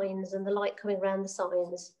these signs and the light coming around the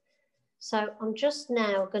signs. So I'm just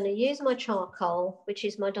now going to use my charcoal, which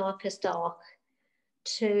is my darkest dark,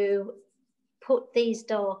 to put these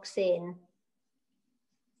darks in.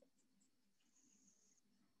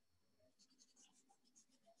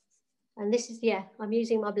 And this is, yeah, I'm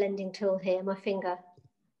using my blending tool here, my finger.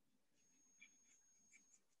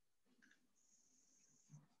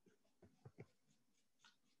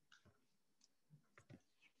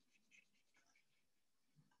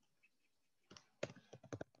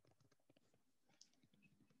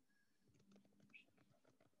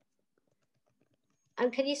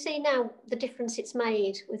 And can you see now the difference it's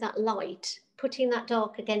made with that light, putting that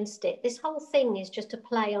dark against it? This whole thing is just a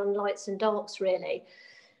play on lights and darks, really.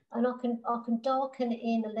 And I can darken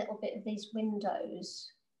in a little bit of these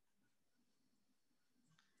windows.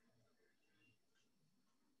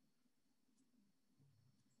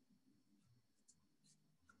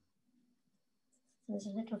 There's a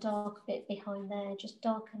little dark bit behind there, just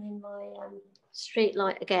darkening my street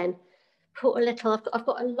light again. Put a little, I've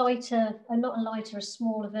got a lighter, not a lighter, a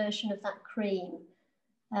smaller version of that cream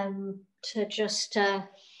to just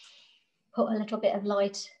put a little bit of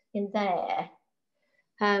light in there.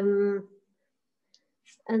 And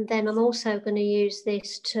then I'm also going to use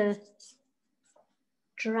this to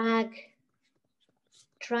drag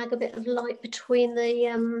a bit of light between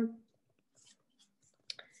the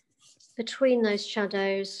between those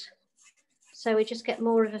shadows. So we just get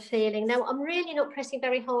more of a feeling. Now, I'm really not pressing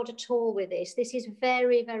very hard at all with this. This is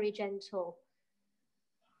very, very gentle.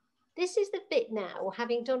 This is the bit now,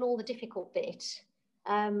 having done all the difficult bit,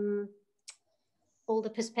 all the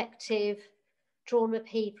perspective, drawn my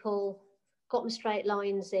people, got my straight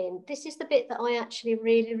lines in. This is the bit that I actually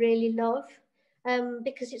really, really love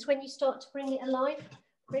because it's when you start to bring it alive,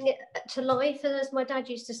 bring it to life. And as my dad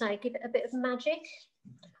used to say, give it a bit of magic.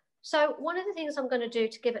 So one of the things I'm going to do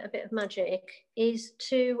to give it a bit of magic is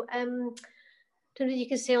to don't know if you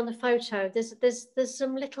can see on the photo, there's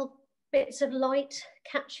some little bits of light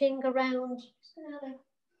catching around.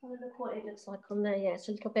 Look what it looks like on there. Yeah, it's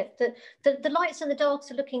a little bit. The lights and the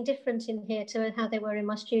darks are looking different in here to how they were in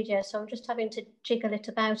my studio, so I'm just having to jiggle it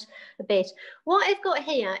about a bit. What I've got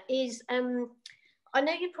here is, I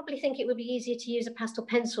know you'd probably think it would be easier to use a pastel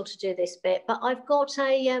pencil to do this bit, but I've got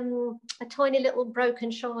a tiny little broken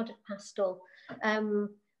shard of pastel,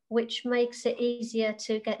 which makes it easier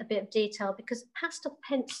to get a bit of detail, because pastel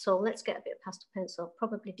pencil, let's get a bit of pastel pencil,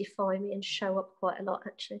 probably defy me and show up quite a lot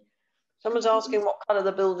actually. Someone's asking what colour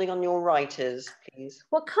the building on your right is, please.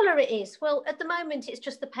 What colour it is? Well, at the moment it's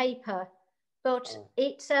just the paper, but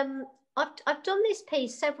it's I've done this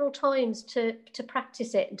piece several times to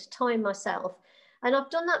practice it and to time myself, and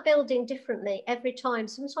I've done that building differently every time.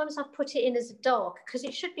 Sometimes I've put it in as a dark because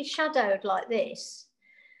it should be shadowed like this,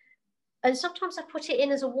 and sometimes I put it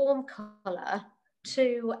in as a warm colour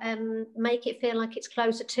to make it feel like it's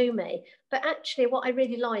closer to me. But actually what I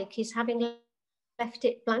really like is having left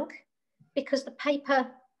it blank, because the paper,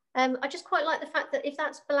 I just quite like the fact that if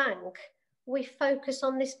that's blank, we focus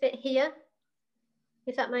on this bit here,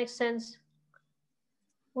 if that makes sense.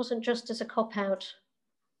 Wasn't just as a cop-out.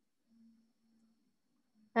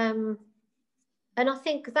 And I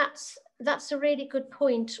think that's a really good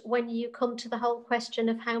point when you come to the whole question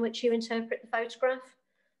of how much you interpret the photograph.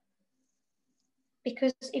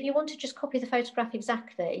 Because if you want to just copy the photograph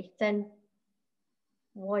exactly, then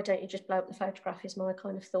why don't you just blow up the photograph, is my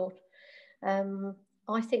kind of thought.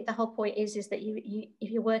 I think the whole point is that you if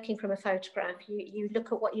you're working from a photograph, you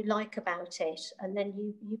look at what you like about it, and then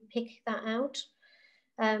you pick that out.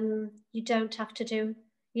 You don't have to do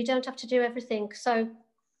everything. So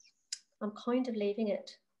I'm kind of leaving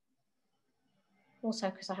it. Also,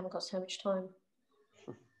 because I haven't got so much time.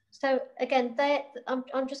 So again,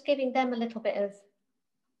 I'm just giving them a little bit of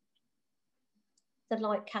the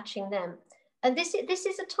light catching them. And this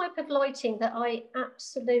is a type of lighting that I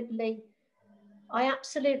absolutely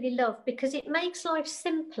love, because it makes life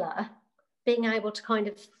simpler, being able to kind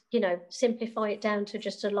of, you know, simplify it down to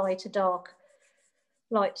just a light, a dark,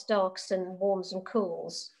 lights, darks and warms and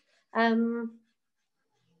cools.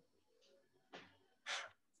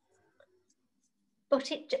 But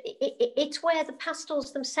it's where the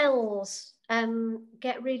pastels themselves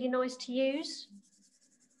get really nice to use.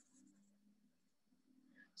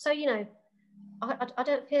 So, you know, I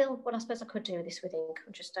don't feel, well, I suppose I could do this with ink.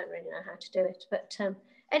 I just don't really know how to do it. But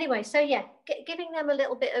anyway, so yeah, giving them a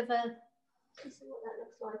little bit of a, let's see what that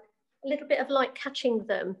looks like, a little bit of light catching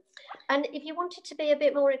them. And if you wanted to be a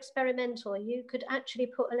bit more experimental, you could actually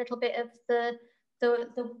put a little bit of the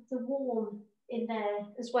warm in there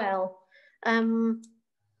as well.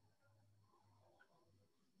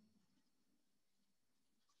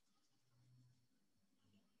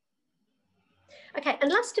 Okay,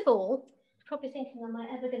 and last of all, probably thinking, am I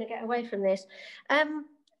ever going to get away from this?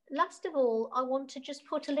 Last of all, I want to just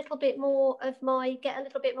put a little bit more of my, get a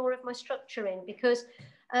little bit more of my structure in, because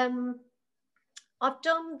I've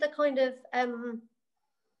done the kind of, let's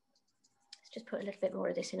just put a little bit more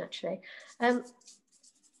of this in actually. I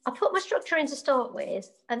put my structure in to start with,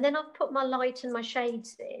 and then I've put my light and my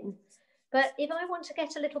shades in. But if I want to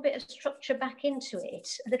get a little bit of structure back into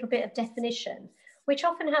it, a little bit of definition, which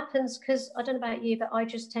often happens because, I don't know about you, but I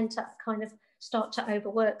just tend to kind of start to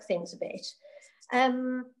overwork things a bit.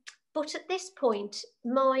 But at this point,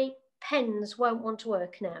 my pens won't want to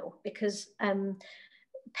work now, because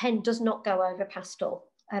pen does not go over pastel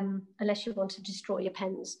unless you want to destroy your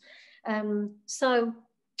pens. So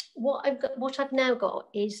what I've now got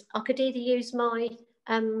is, I could either use my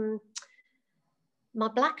my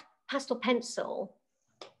black pastel pencil,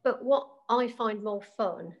 but what I find more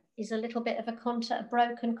fun is a little bit of a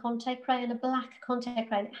broken Conte crayon, a black Conte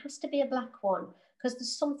crayon. It has to be a black one, because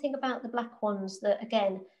there's something about the black ones that,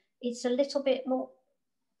 again, it's a little bit more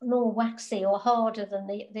waxy or harder than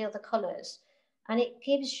the other colours, and it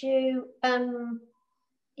gives you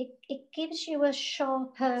it gives you a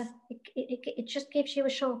sharper, it just gives you a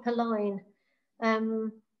sharper line,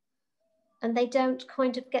 and they don't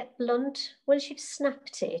kind of get blunt once you've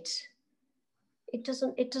snapped it. It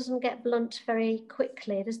doesn't get blunt very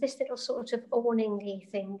quickly. There's this little sort of awning-y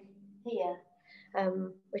thing here,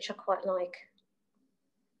 which I quite like.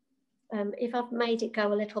 If I've made it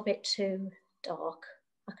go a little bit too dark,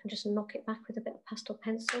 I can just knock it back with a bit of pastel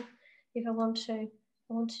pencil. If I wanted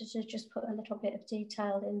to just put a little bit of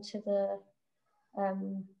detail into the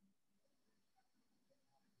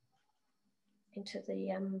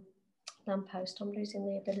lamppost. I'm losing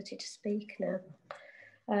the ability to speak now.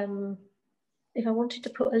 If I wanted to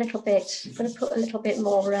put a little bit, I'm going to put a little bit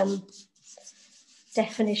more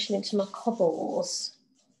definition into my cobbles.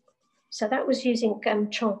 So that was using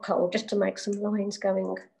charcoal just to make some lines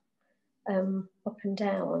going up and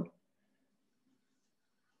down.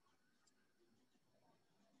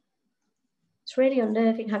 It's really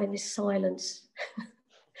unnerving having this silence.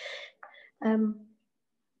 But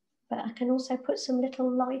I can also put some little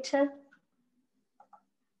lighter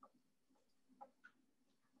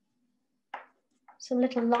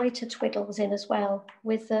twiddles in as well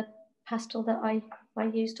with the pastel that I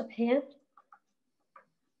used up here.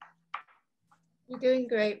 You're doing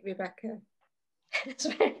great, Rebecca. It's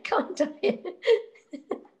very kind of you.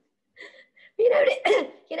 You know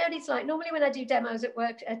what it's like. Normally when I do demos at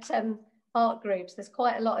work at art groups, there's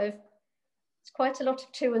quite a lot of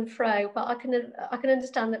to and fro, but I can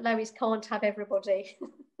understand that Lois can't have everybody.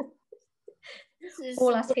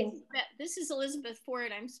 All asking. This is Elizabeth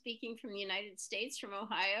Ford. I'm speaking from the United States, from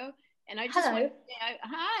Ohio, and I just want to say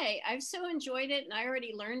hi. I've so enjoyed it, and I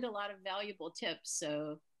already learned a lot of valuable tips.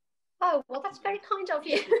 So. Oh, well, that's very kind of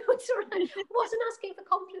you. It's all right. I wasn't asking for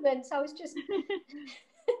compliments. I was just.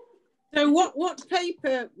 So what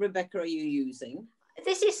paper, Rebecca, are you using?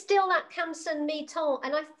 This is still that Canson Miton,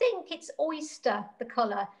 and I think it's oyster, the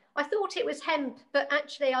colour. I thought it was hemp, but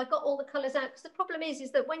actually I got all the colours out, because the problem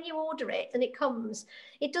is that when you order it and it comes,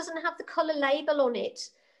 it doesn't have the colour label on it.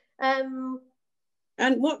 And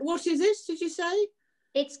what is this, did you say?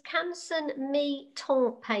 It's Canson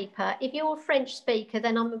Miton paper. If you're a French speaker,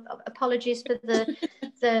 then apologies for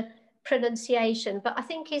the pronunciation, but I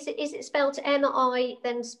think is it spelled M-I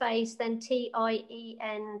then space then T-I-E-N-T-E-S?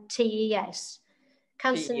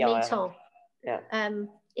 Canson Miton. Yeah.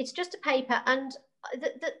 It's just a paper, and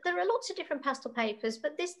there are lots of different pastel papers,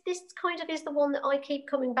 but this kind of is the one that I keep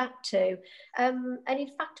coming back to. And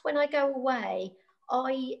in fact, when I go away,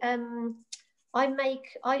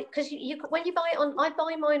 because when you buy it on, I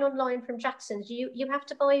buy mine online from Jackson's. You have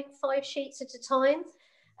to buy 5 sheets at a time,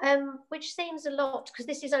 which seems a lot because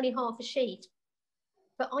this is only half a sheet.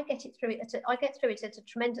 But I get through it at a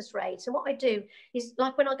tremendous rate. And what I do is,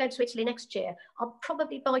 like when I go to Italy next year, I'll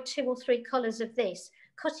probably buy 2 or 3 colours of this,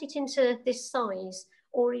 cut it into this size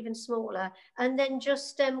or even smaller, and then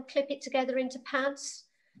just clip it together into pads.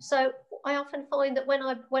 So I often find that when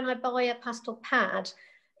I buy a pastel pad,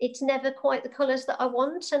 it's never quite the colours that I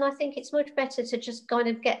want, and I think it's much better to just kind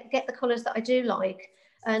of get the colours that I do like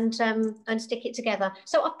and stick it together.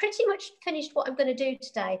 So I've pretty much finished what I'm going to do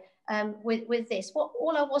today with this.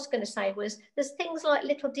 All I was going to say was there's things like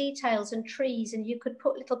little details and trees, and you could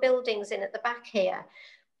put little buildings in at the back here.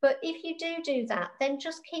 But if you do that, then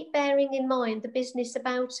just keep bearing in mind the business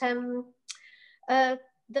about the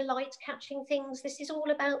light catching things. This is all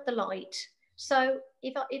about the light. So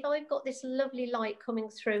if I've got this lovely light coming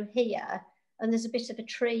through here, and there's a bit of a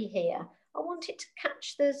tree here, I want it to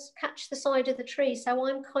catch the side of the tree. So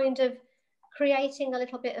I'm kind of creating a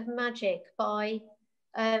little bit of magic by,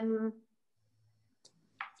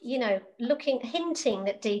 hinting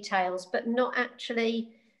at details, but not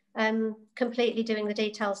actually completely doing the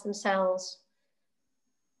details themselves.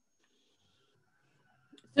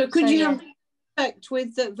 So could you have effect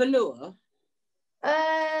with the velour?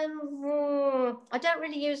 I don't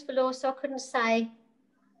really use velour, so I couldn't say.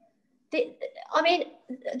 I mean,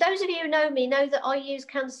 those of you who know me know that I use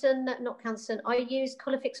I use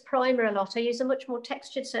Colourfix Primer a lot. I use a much more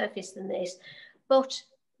textured surface than this. But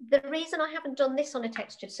the reason I haven't done this on a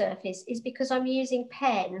textured surface is because I'm using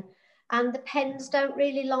pen, and the pens aren't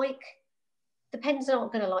going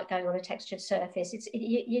to like going on a textured surface.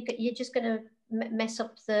 You're just going to mess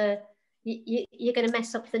up you're going to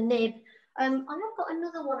mess up the nib. I have got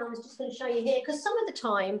another one I was just going to show you here, because some of the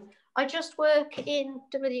time I just work in, I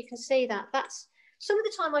don't know whether you can see that. That's some of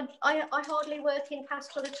the time I hardly work in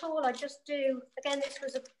pastel at all. I just do, again,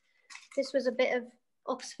 this was a bit of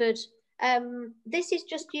Oxford. This is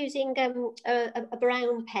just using a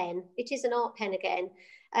brown pen. It is an art pen again.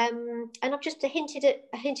 And I've just hinted at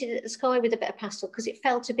the sky with a bit of pastel because it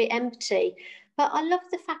felt a bit empty. But I love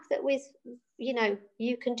the fact that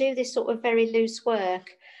you can do this sort of very loose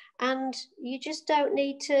work, and you just don't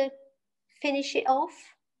need to finish it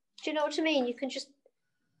off. Do you know what I mean? You can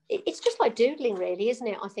it's just like doodling really, isn't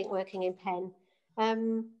it? I think working in pen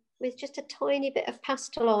with just a tiny bit of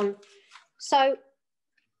pastel on. So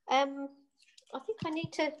I think I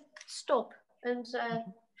need to stop and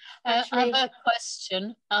I have a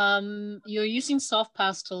question. You're using soft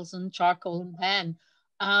pastels and charcoal and pen.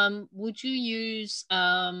 Would you use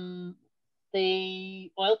the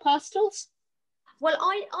oil pastels? Well,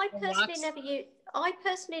 I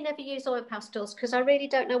personally never use oil pastels because I really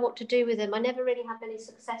don't know what to do with them. I never really have any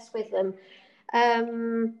success with them.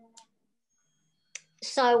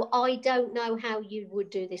 So I don't know how you would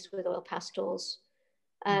do this with oil pastels.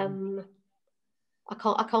 I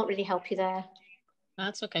can't really help you there.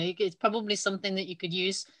 That's okay. It's probably something that you could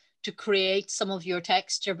use to create some of your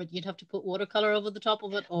texture, but you'd have to put watercolor over the top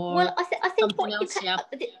of it, or well, I think something else. Yeah.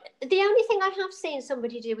 The only thing I have seen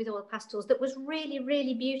somebody do with oil pastels that was really,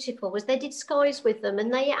 really beautiful was they did skies with them,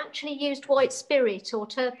 and they actually used white spirit or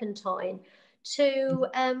turpentine to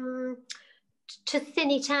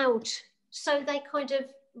thin it out. So they kind of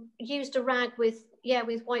used a rag with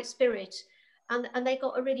white spirit, and they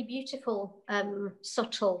got a really beautiful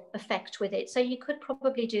subtle effect with it. So you could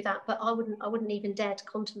probably do that, but I wouldn't even dare to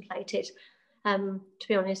contemplate it, to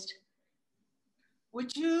be honest.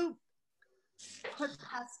 Would you put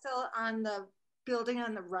pastel on the building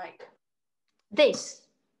on the right? This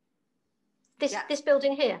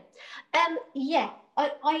building here. Yeah,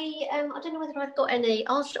 I don't know whether I've got any.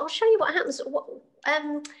 I'll show you what happens.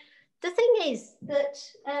 The thing is that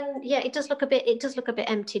yeah, it does look a bit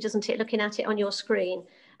empty, doesn't it? Looking at it on your screen.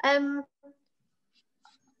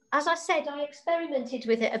 As I said, I experimented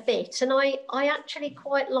with it a bit, and I actually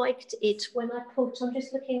quite liked it when I put. I'm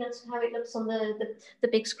just looking at how it looks on the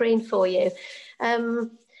big screen for you.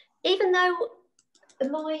 Even though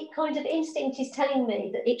my kind of instinct is telling me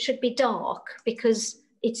that it should be dark because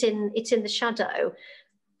it's in the shadow,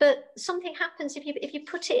 but something happens if you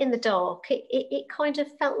put it in the dark. It kind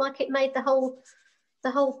of felt like it made the whole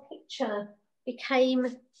picture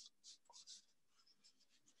became.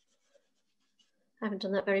 I haven't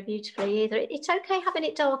done that very beautifully either. It's okay having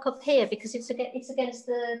it dark up here because it's against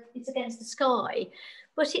the sky,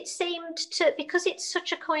 but it seemed to, because it's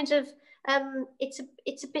such a kind of it's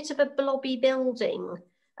a bit of a blobby building.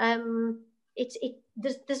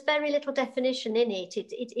 There's very little definition in it.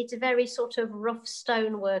 It's a very sort of rough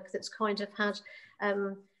stonework that's kind of had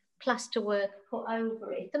plaster work put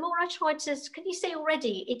over it. The more I tried to, can you see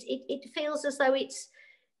already? It feels as though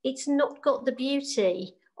it's not got the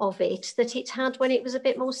beauty of it that it had when it was a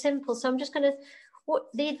bit more simple. So I'm just going to, what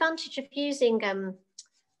the advantage of using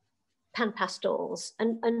pan pastels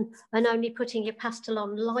and only putting your pastel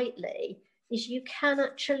on lightly is you can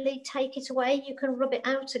actually take it away, you can rub it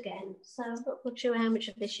out again. So I'm not sure how much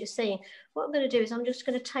of this you're seeing. What I'm going to do is I'm just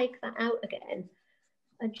going to take that out again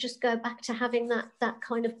and just go back to having that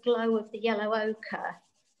kind of glow of the yellow ochre.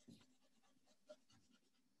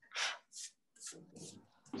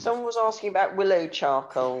 Someone was asking about willow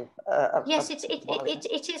charcoal. Yes,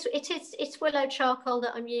 it's willow charcoal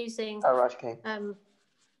that I'm using. Oh, right, okay. I'm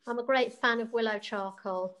a great fan of willow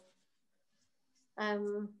charcoal.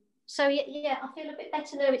 So yeah, I feel a bit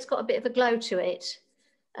better now. It's got a bit of a glow to it,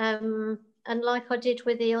 and like I did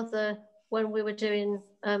with the other when we were doing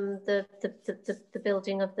the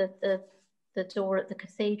building of the door at the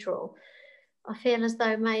cathedral, I feel as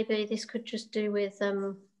though maybe this could just do with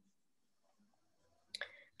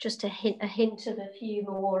just a hint of a few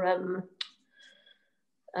more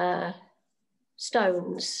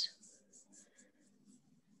stones.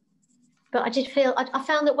 But I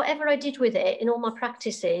found that whatever I did with it in all my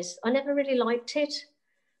practices, I never really liked it.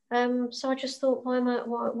 So I just thought,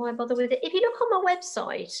 why bother with it? If you look on my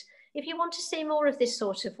website, if you want to see more of this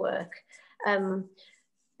sort of work,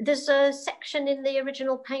 there's a section in the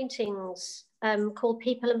original paintings called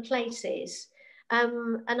People and Places.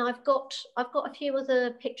 And I've got a few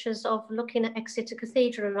other pictures of looking at Exeter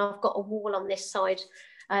Cathedral, and I've got a wall on this side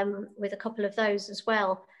with a couple of those as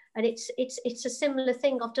well. And it's a similar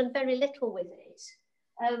thing. I've done very little with it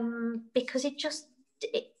because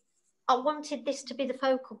I wanted this to be the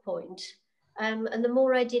focal point. And the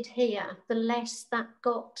more I did here, the less that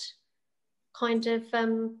got kind of,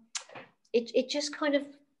 it just kind of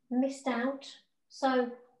missed out.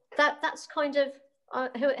 So that's kind of,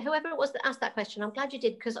 whoever it was that asked that question, I'm glad you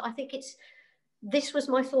did, because I think this was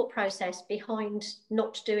my thought process behind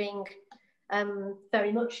not doing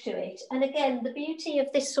very much to it. And again, the beauty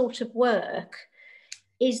of this sort of work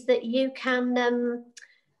is that you can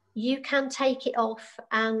take it off,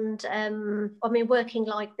 and I mean, working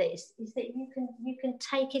like this is that you can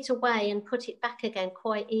take it away and put it back again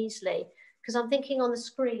quite easily. Because I'm thinking on the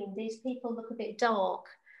screen, these people look a bit dark,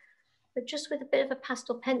 but just with a bit of a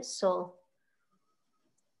pastel pencil,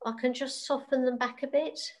 I can just soften them back a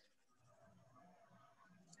bit.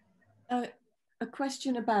 A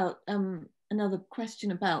question about another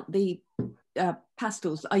question about the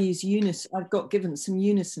pastels. I use unison. I've got given some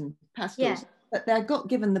unison pastels, but they're got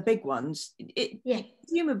given the big ones.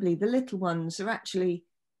 Presumably the little ones are actually,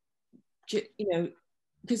 you know,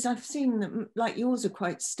 because I've seen them, like yours are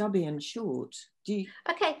quite stubby and short. Do you?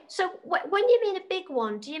 Okay, so when you mean a big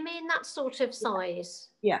one, do you mean that sort of size?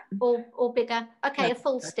 Yeah. Or bigger? Okay, a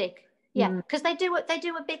full stick. Yeah, because they do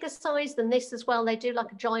a bigger size than this as well. They do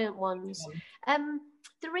like giant ones.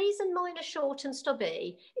 The reason mine are short and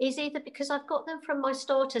stubby is either because I've got them from my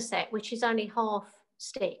starter set, which is only half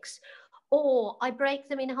sticks, or I break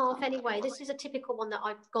them in half anyway. This is a typical one that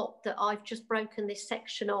I've got, that I've just broken this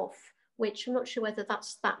section off, which I'm not sure whether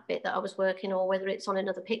that's that bit that I was working or whether it's on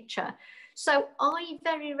another picture. So I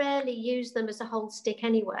very rarely use them as a whole stick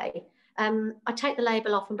anyway. I take the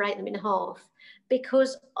label off and break them in half,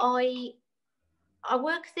 because I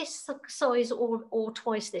work this size or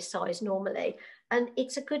twice this size normally, and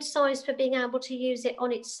it's a good size for being able to use it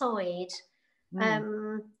on its side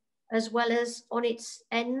as well as on its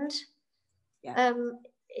end. Yeah.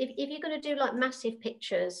 If you're going to do like massive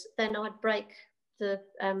pictures, then I'd break the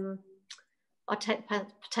I'd take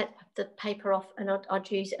the paper off and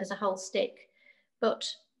I'd use it as a whole stick. But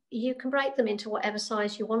you can break them into whatever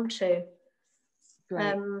size you want to.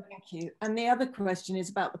 Great, thank you. And the other question is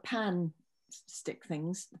about the pan stick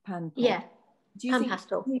things, the pan pot. Yeah, do you pan think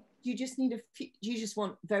pastel. You just need a few, you just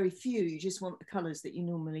want very few, you just want the colours that you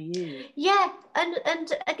normally use? Yeah, and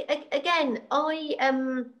again,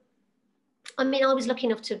 I mean, I was lucky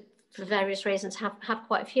enough to, for various reasons, have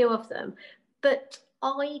quite a few of them, but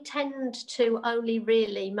I tend to only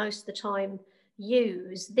really most of the time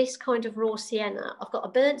use this kind of raw sienna. I've got a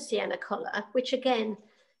burnt sienna colour, which again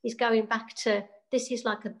is going back to, this is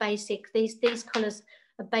like a basic, these colours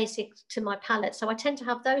are basic to my palette. So I tend to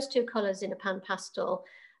have those two colours in a pan pastel.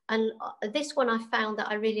 And this one I found that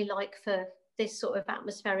I really like for this sort of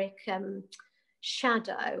atmospheric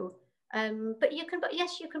shadow. But you can,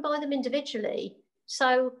 yes, you can buy them individually.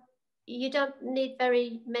 So you don't need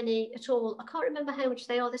very many at all. I can't remember how much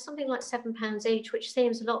they are. They're something like £7 each, which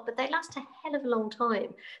seems a lot, but they last a hell of a long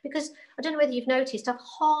time, because I don't know whether you've noticed, I've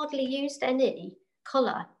hardly used any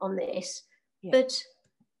colour on this, but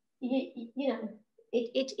you know,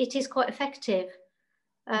 it is quite effective.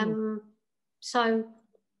 So,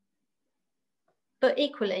 but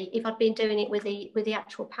equally, if I'd been doing it with the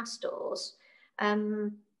actual pastels,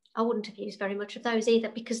 I wouldn't have used very much of those either,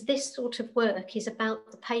 because this sort of work is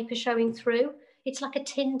about the paper showing through. It's like a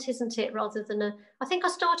tint, isn't it, rather than a... I think I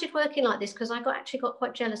started working like this because I actually got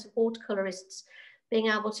quite jealous of watercolourists being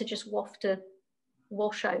able to just waft a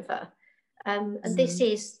wash over. And this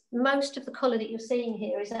is, most of the colour that you're seeing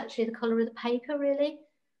here is actually the colour of the paper, really,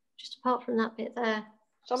 just apart from that bit there.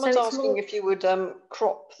 Someone's asking if you would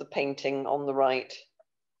crop the painting on the right.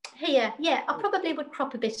 Here, yeah, I probably would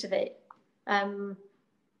crop a bit of it.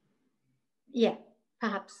 Yeah,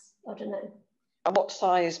 perhaps, I don't know. And what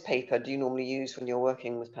size paper do you normally use when you're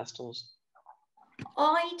working with pastels?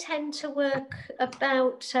 I tend to work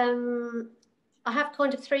about, I have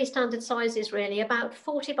kind of three standard sizes really, about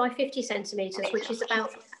 40 by 50 centimetres, which is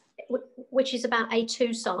about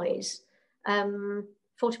A2 size,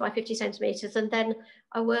 40 by 50 centimetres. And then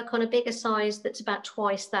I work on a bigger size that's about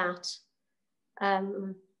twice that.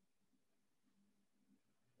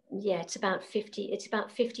 Yeah, it's about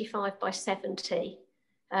 55 by 70,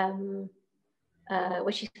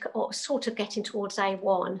 which is sort of getting towards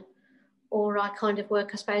A1, or I kind of work,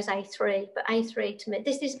 I suppose, A3, but A3 to me,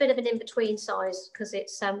 this is a bit of an in-between size because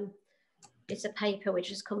it's a paper which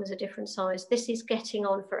has come as a different size. This is getting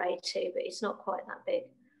on for A2, but it's not quite that big.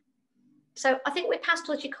 So I think with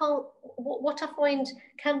pastels, you can't, what I find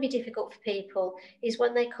can be difficult for people is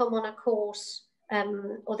when they come on a course,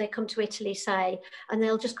 or they come to Italy, say, and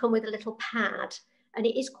they'll just come with a little pad, and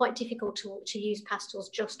it is quite difficult to use pastels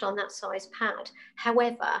just on that size pad.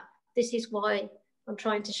 However, this is why I'm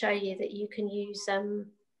trying to show you that you can use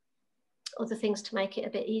other things to make it a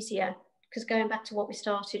bit easier, because going back to what we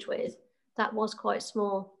started with, that was quite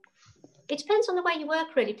small. It depends on the way you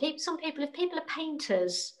work, really. Some people, if people are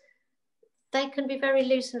painters, they can be very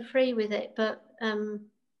loose and free with it, but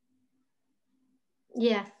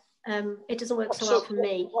yeah. It doesn't work so well for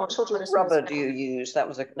me. What sort of rubber do you use? That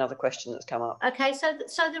was another question that's come up. Okay, so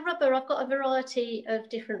the rubber, I've got a variety of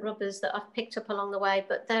different rubbers that I've picked up along the way,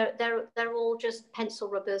 but they're all just pencil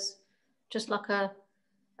rubbers, just like a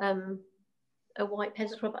white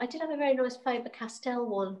pencil rubber. I did have a very nice Faber-Castell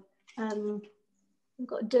one. I've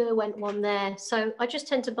got a Derwent one there. So I just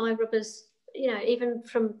tend to buy rubbers, you know, even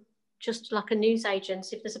from just like a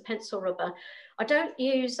newsagent, if there's a pencil rubber. I don't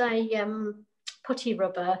use a putty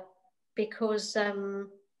rubber, because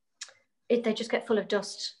they just get full of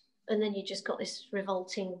dust, and then you just got this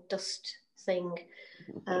revolting dust thing.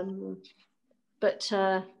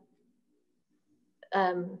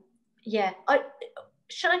 Yeah,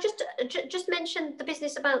 should I just mention the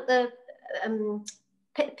business about the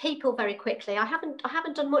people very quickly. I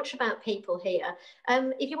haven't done much about people here.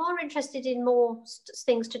 If you are interested in more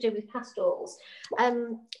things to do with pastels,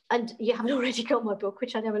 and you haven't already got my book,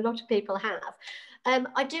 which I know a lot of people have,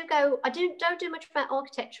 I don't do much about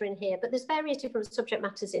architecture in here, but there's various different subject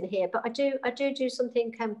matters in here. But I do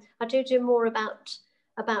something. I do more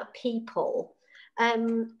about people.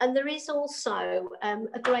 And there is also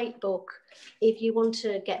a great book if you want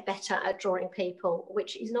to get better at drawing people,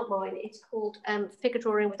 which is not mine. It's called Figure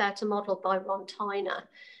Drawing Without a Model by Ron Tyner.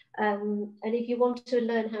 And if you want to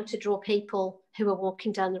learn how to draw people who are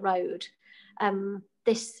walking down the road,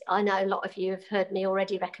 this, I know a lot of you have heard me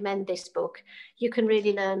already recommend this book. You can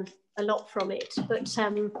really learn a lot from it. But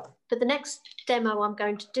the next demo I'm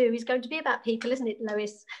going to do is going to be about people, isn't it,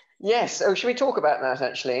 Lois? Yes. Oh, should we talk about that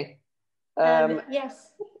actually?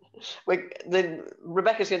 Yes.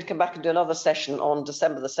 Rebecca's going to come back and do another session on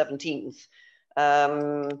December the 17th.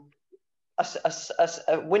 A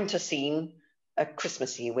winter scene, a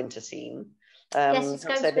Christmassy winter scene. Yes, it's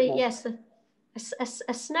going to be,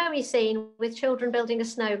 a snowy scene with children building a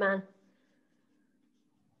snowman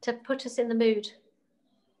to put us in the mood.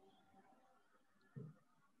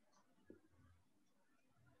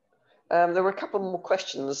 There were a couple more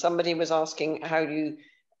questions. Somebody was asking how you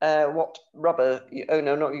what rubber, oh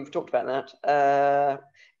no, not, you've talked about that.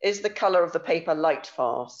 Is the colour of the paper light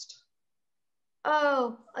fast?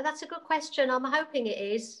 Oh, that's a good question. I'm hoping it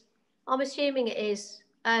is. I'm assuming it is.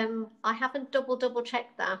 I haven't double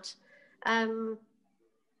checked that. I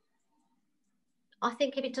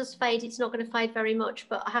think if it does fade, it's not going to fade very much,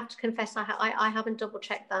 but I have to confess I haven't double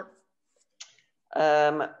checked that.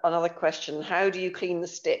 Another question, how do you clean the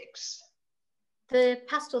sticks? The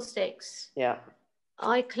pastel sticks? Yeah.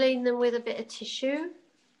 I clean them with a bit of tissue,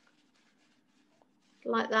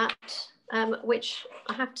 like that, which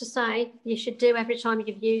I have to say you should do every time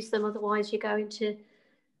you've used them, otherwise it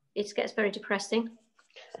gets very depressing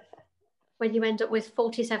when you end up with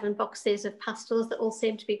 47 boxes of pastels that all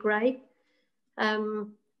seem to be grey. And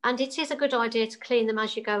it is a good idea to clean them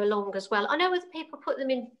as you go along as well. I know other people put them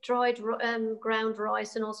in dried ground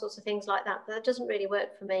rice and all sorts of things like that, but that doesn't really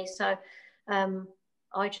work for me. So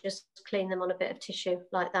I just clean them on a bit of tissue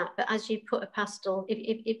like that. But as you put a pastel,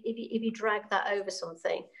 if you drag that over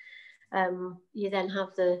something, you then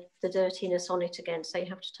have the dirtiness on it again, so you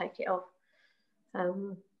have to take it off.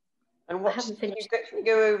 And what, can you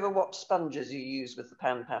go over what sponges you use with the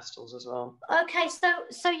pan pastels as well? Okay,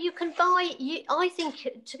 so you can buy, I think,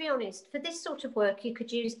 to be honest, for this sort of work, you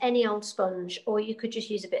could use any old sponge, or you could just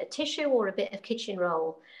use a bit of tissue or a bit of kitchen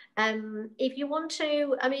roll. If you want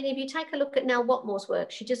to, I mean, if you take a look at Nell Watmore's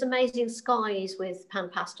work, she does amazing skies with pan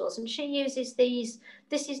pastels, and she uses these.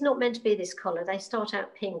 This is not meant to be this colour. They start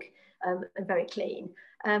out pink and very clean.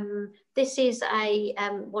 This is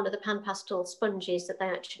one of the pan pastel sponges that they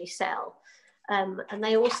actually sell. And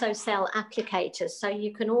they also sell applicators, so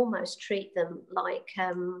you can almost treat them like,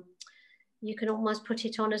 you can almost put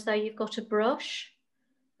it on as though you've got a brush,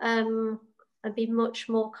 and be much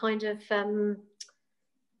more kind of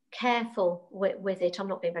careful with it. I'm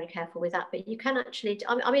not being very careful with that, but you can actually,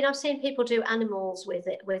 I mean, I've seen people do animals with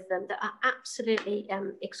them that are absolutely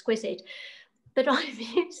exquisite. But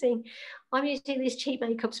I'm using these cheap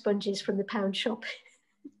makeup sponges from the pound shop.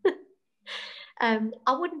 I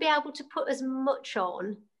wouldn't be able to put as much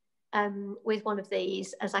on with one of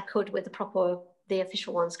these as I could with the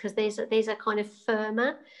official ones, because these are kind of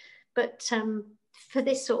firmer. But for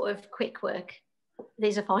this sort of quick work,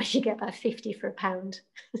 these are fine. You get about 50 for £1.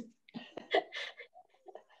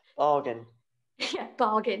 Bargain. Yeah,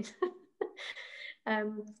 bargain.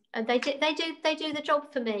 And they do the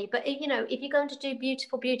job for me. But you know, if you're going to do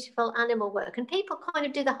beautiful animal work, and people kind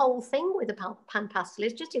of do the whole thing with a pan pastel,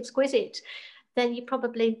 it's just exquisite, then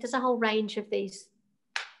there's a whole range of these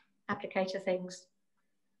applicator things.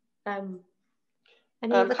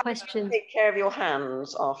 Any other questions? Take care of your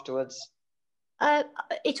hands afterwards.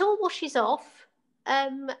 It all washes off,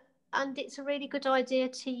 and it's a really good idea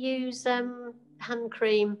to use hand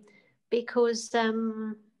cream, because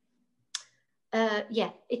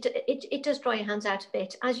yeah, it does dry your hands out a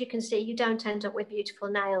bit. As you can see, you don't end up with beautiful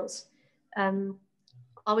nails.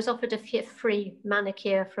 I was offered a free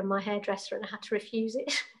manicure from my hairdresser, and I had to refuse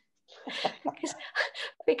it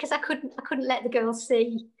because I couldn't let the girls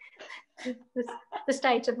see the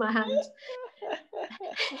state of my hand.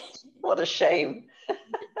 What a shame.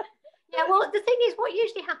 Yeah, well, the thing is, what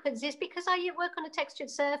usually happens is, because I work on a textured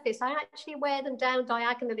surface, I actually wear them down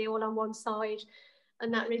diagonally all on one side.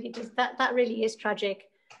 And that really is tragic.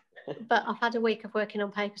 But I've had a week of working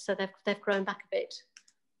on paper, so they've grown back a bit.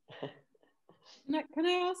 Can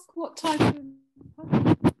I ask what type of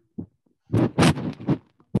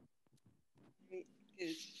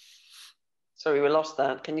Sorry, we lost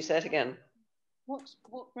that. Can you say it again? What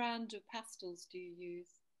brand of pastels do you use?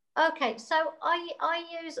 Okay, so I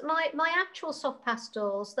use my actual soft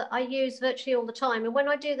pastels that I use virtually all the time, and when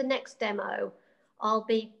I do the next demo, I'll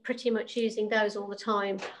be pretty much using those all the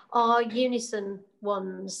time, are Unison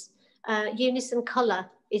ones. Unison Colour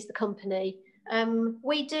is the company.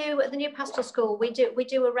 We do at the New Pastel School, we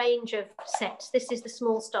do a range of sets. This is the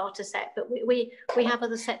small starter set, but we have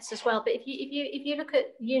other sets as well. But if you look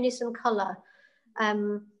at Unison Colour,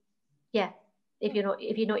 yeah, if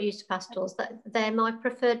you're not used to pastels, they're my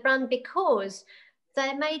preferred brand because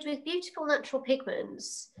they're made with beautiful natural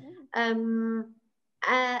pigments.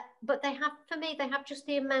 But they have just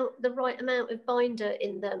the right amount of binder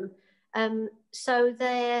in them. So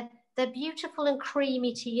they're beautiful and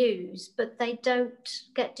creamy to use, but they don't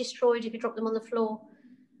get destroyed if you drop them on the floor.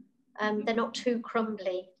 They're not too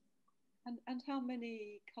crumbly. And how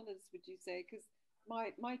many colours would you say? Because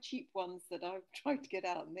my cheap ones that I've tried to get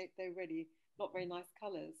out, and they're really not very nice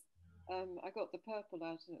colours. I got the purple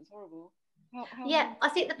out and it's horrible. Yeah, I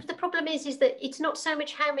think the problem is that it's not so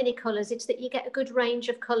much how many colours, it's that you get a good range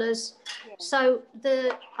of colours. Yeah. So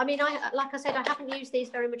like I said, I haven't used these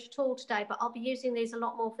very much at all today, but I'll be using these a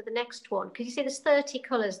lot more for the next one, because you see there's 30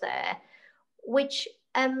 colours there, which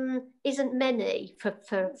isn't many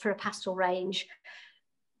for a pastel range,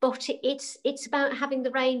 but it's about having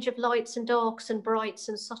the range of lights and darks and brights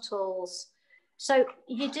and subtles. So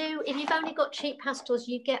if you've only got cheap pastels,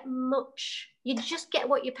 you just get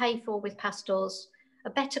what you pay for with pastels. A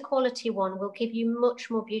better quality one will give you much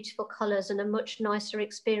more beautiful colours and a much nicer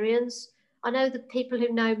experience. I know that people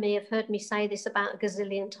who know me have heard me say this about a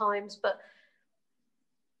gazillion times, but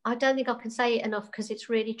I don't think I can say it enough because it's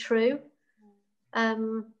really true.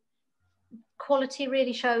 Quality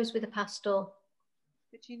really shows with a pastel.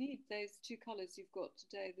 But you need those two colours you've got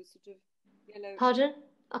today, the sort of yellow. Pardon?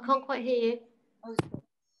 I can't quite hear you.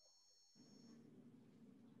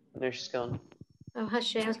 No, she's gone. Oh, has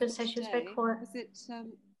she? I was going to say she was very quiet. Was it?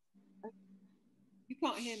 You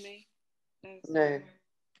can't hear me. No.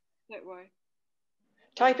 Don't worry.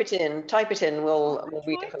 Type it in. We'll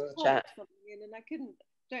read it from the chat. And I couldn't.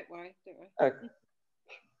 Don't worry. Oh.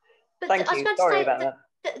 Thank you. Sorry about that.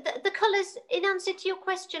 The colours, in answer to your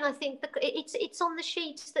question, I think it's on the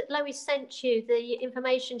sheets that Lois sent you, the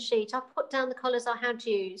information sheet. I put down the colours I had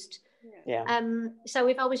used. Yeah. So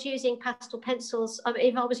if I was using pastel pencils,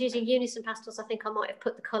 if I was using Unison pastels, I think I might have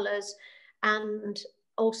put the colours, and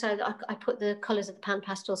also I put the colours of the pan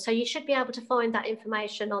pastels. So you should be able to find that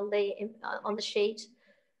information on the sheet,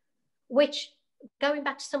 which, going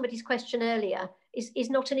back to somebody's question earlier, is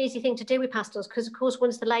not an easy thing to do with pastels, because of course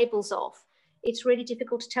once the label's off, it's really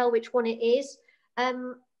difficult to tell which one it is.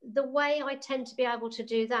 The way I tend to be able to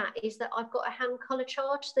do that is that I've got a hand colour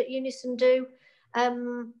chart that Unison do,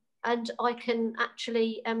 and I can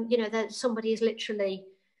actually, that somebody has literally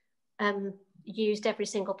used every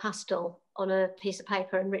single pastel on a piece of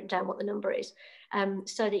paper and written down what the number is,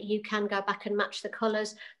 so that you can go back and match the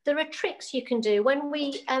colours. There are tricks you can do. When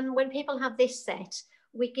people have this set,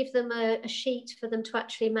 we give them a sheet for them to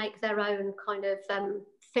actually make their own kind of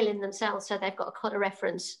fill in themselves, so they've got a colour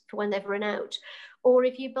reference for when they've run out. Or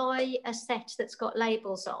if you buy a set that's got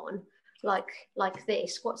labels on, like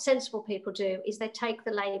this, what sensible people do is they take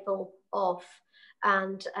the label off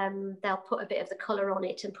and they'll put a bit of the colour on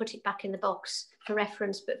it and put it back in the box for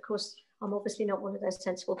reference. But of course, I'm obviously not one of those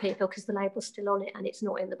sensible people, because the label's still on it and it's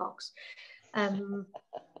not in the box.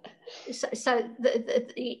 So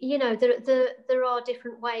there are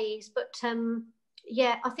different ways, but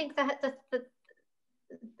yeah, I think that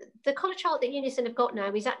the colour chart that Unison have got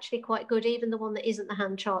now is actually quite good, even the one that isn't the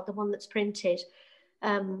hand chart, the one that's printed.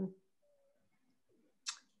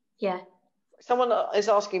 Yeah. Someone is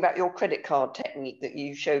asking about your credit card technique that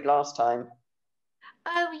you showed last time.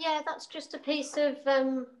 Oh yeah, that's just a piece of,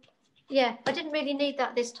 yeah, I didn't really need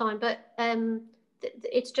that this time, but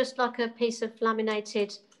it's just like a piece of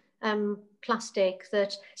laminated plastic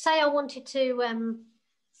that, say I wanted to,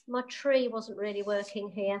 my tree wasn't really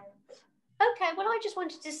working here. Okay, well, I just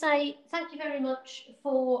wanted to say thank you very much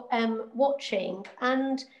for watching,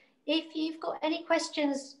 and if you've got any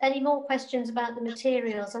questions, any more questions about the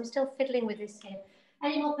materials, I'm still fiddling with this here.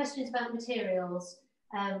 Any more questions about materials,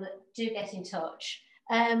 do get in touch.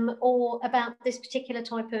 Or about this particular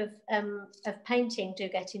type of painting, do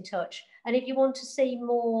get in touch. And if you want to see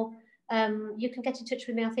more, you can get in touch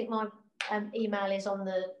with me. I think my email is on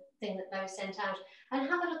the thing that Mo sent out. And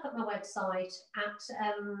have a look at my website at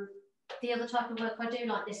the other type of work I do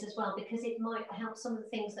like this as well, because it might help some of the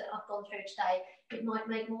things that I've gone through today. It might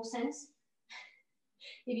make more sense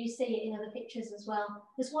if you see it in other pictures as well.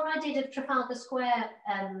 There's one I did of Trafalgar Square,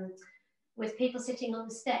 with people sitting on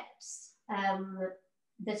the steps.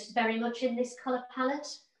 That's very much in this colour palette,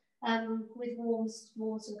 with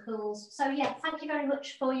warms and cools. So yeah, thank you very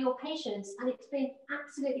much for your patience, and it's been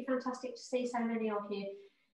absolutely fantastic to see so many of you.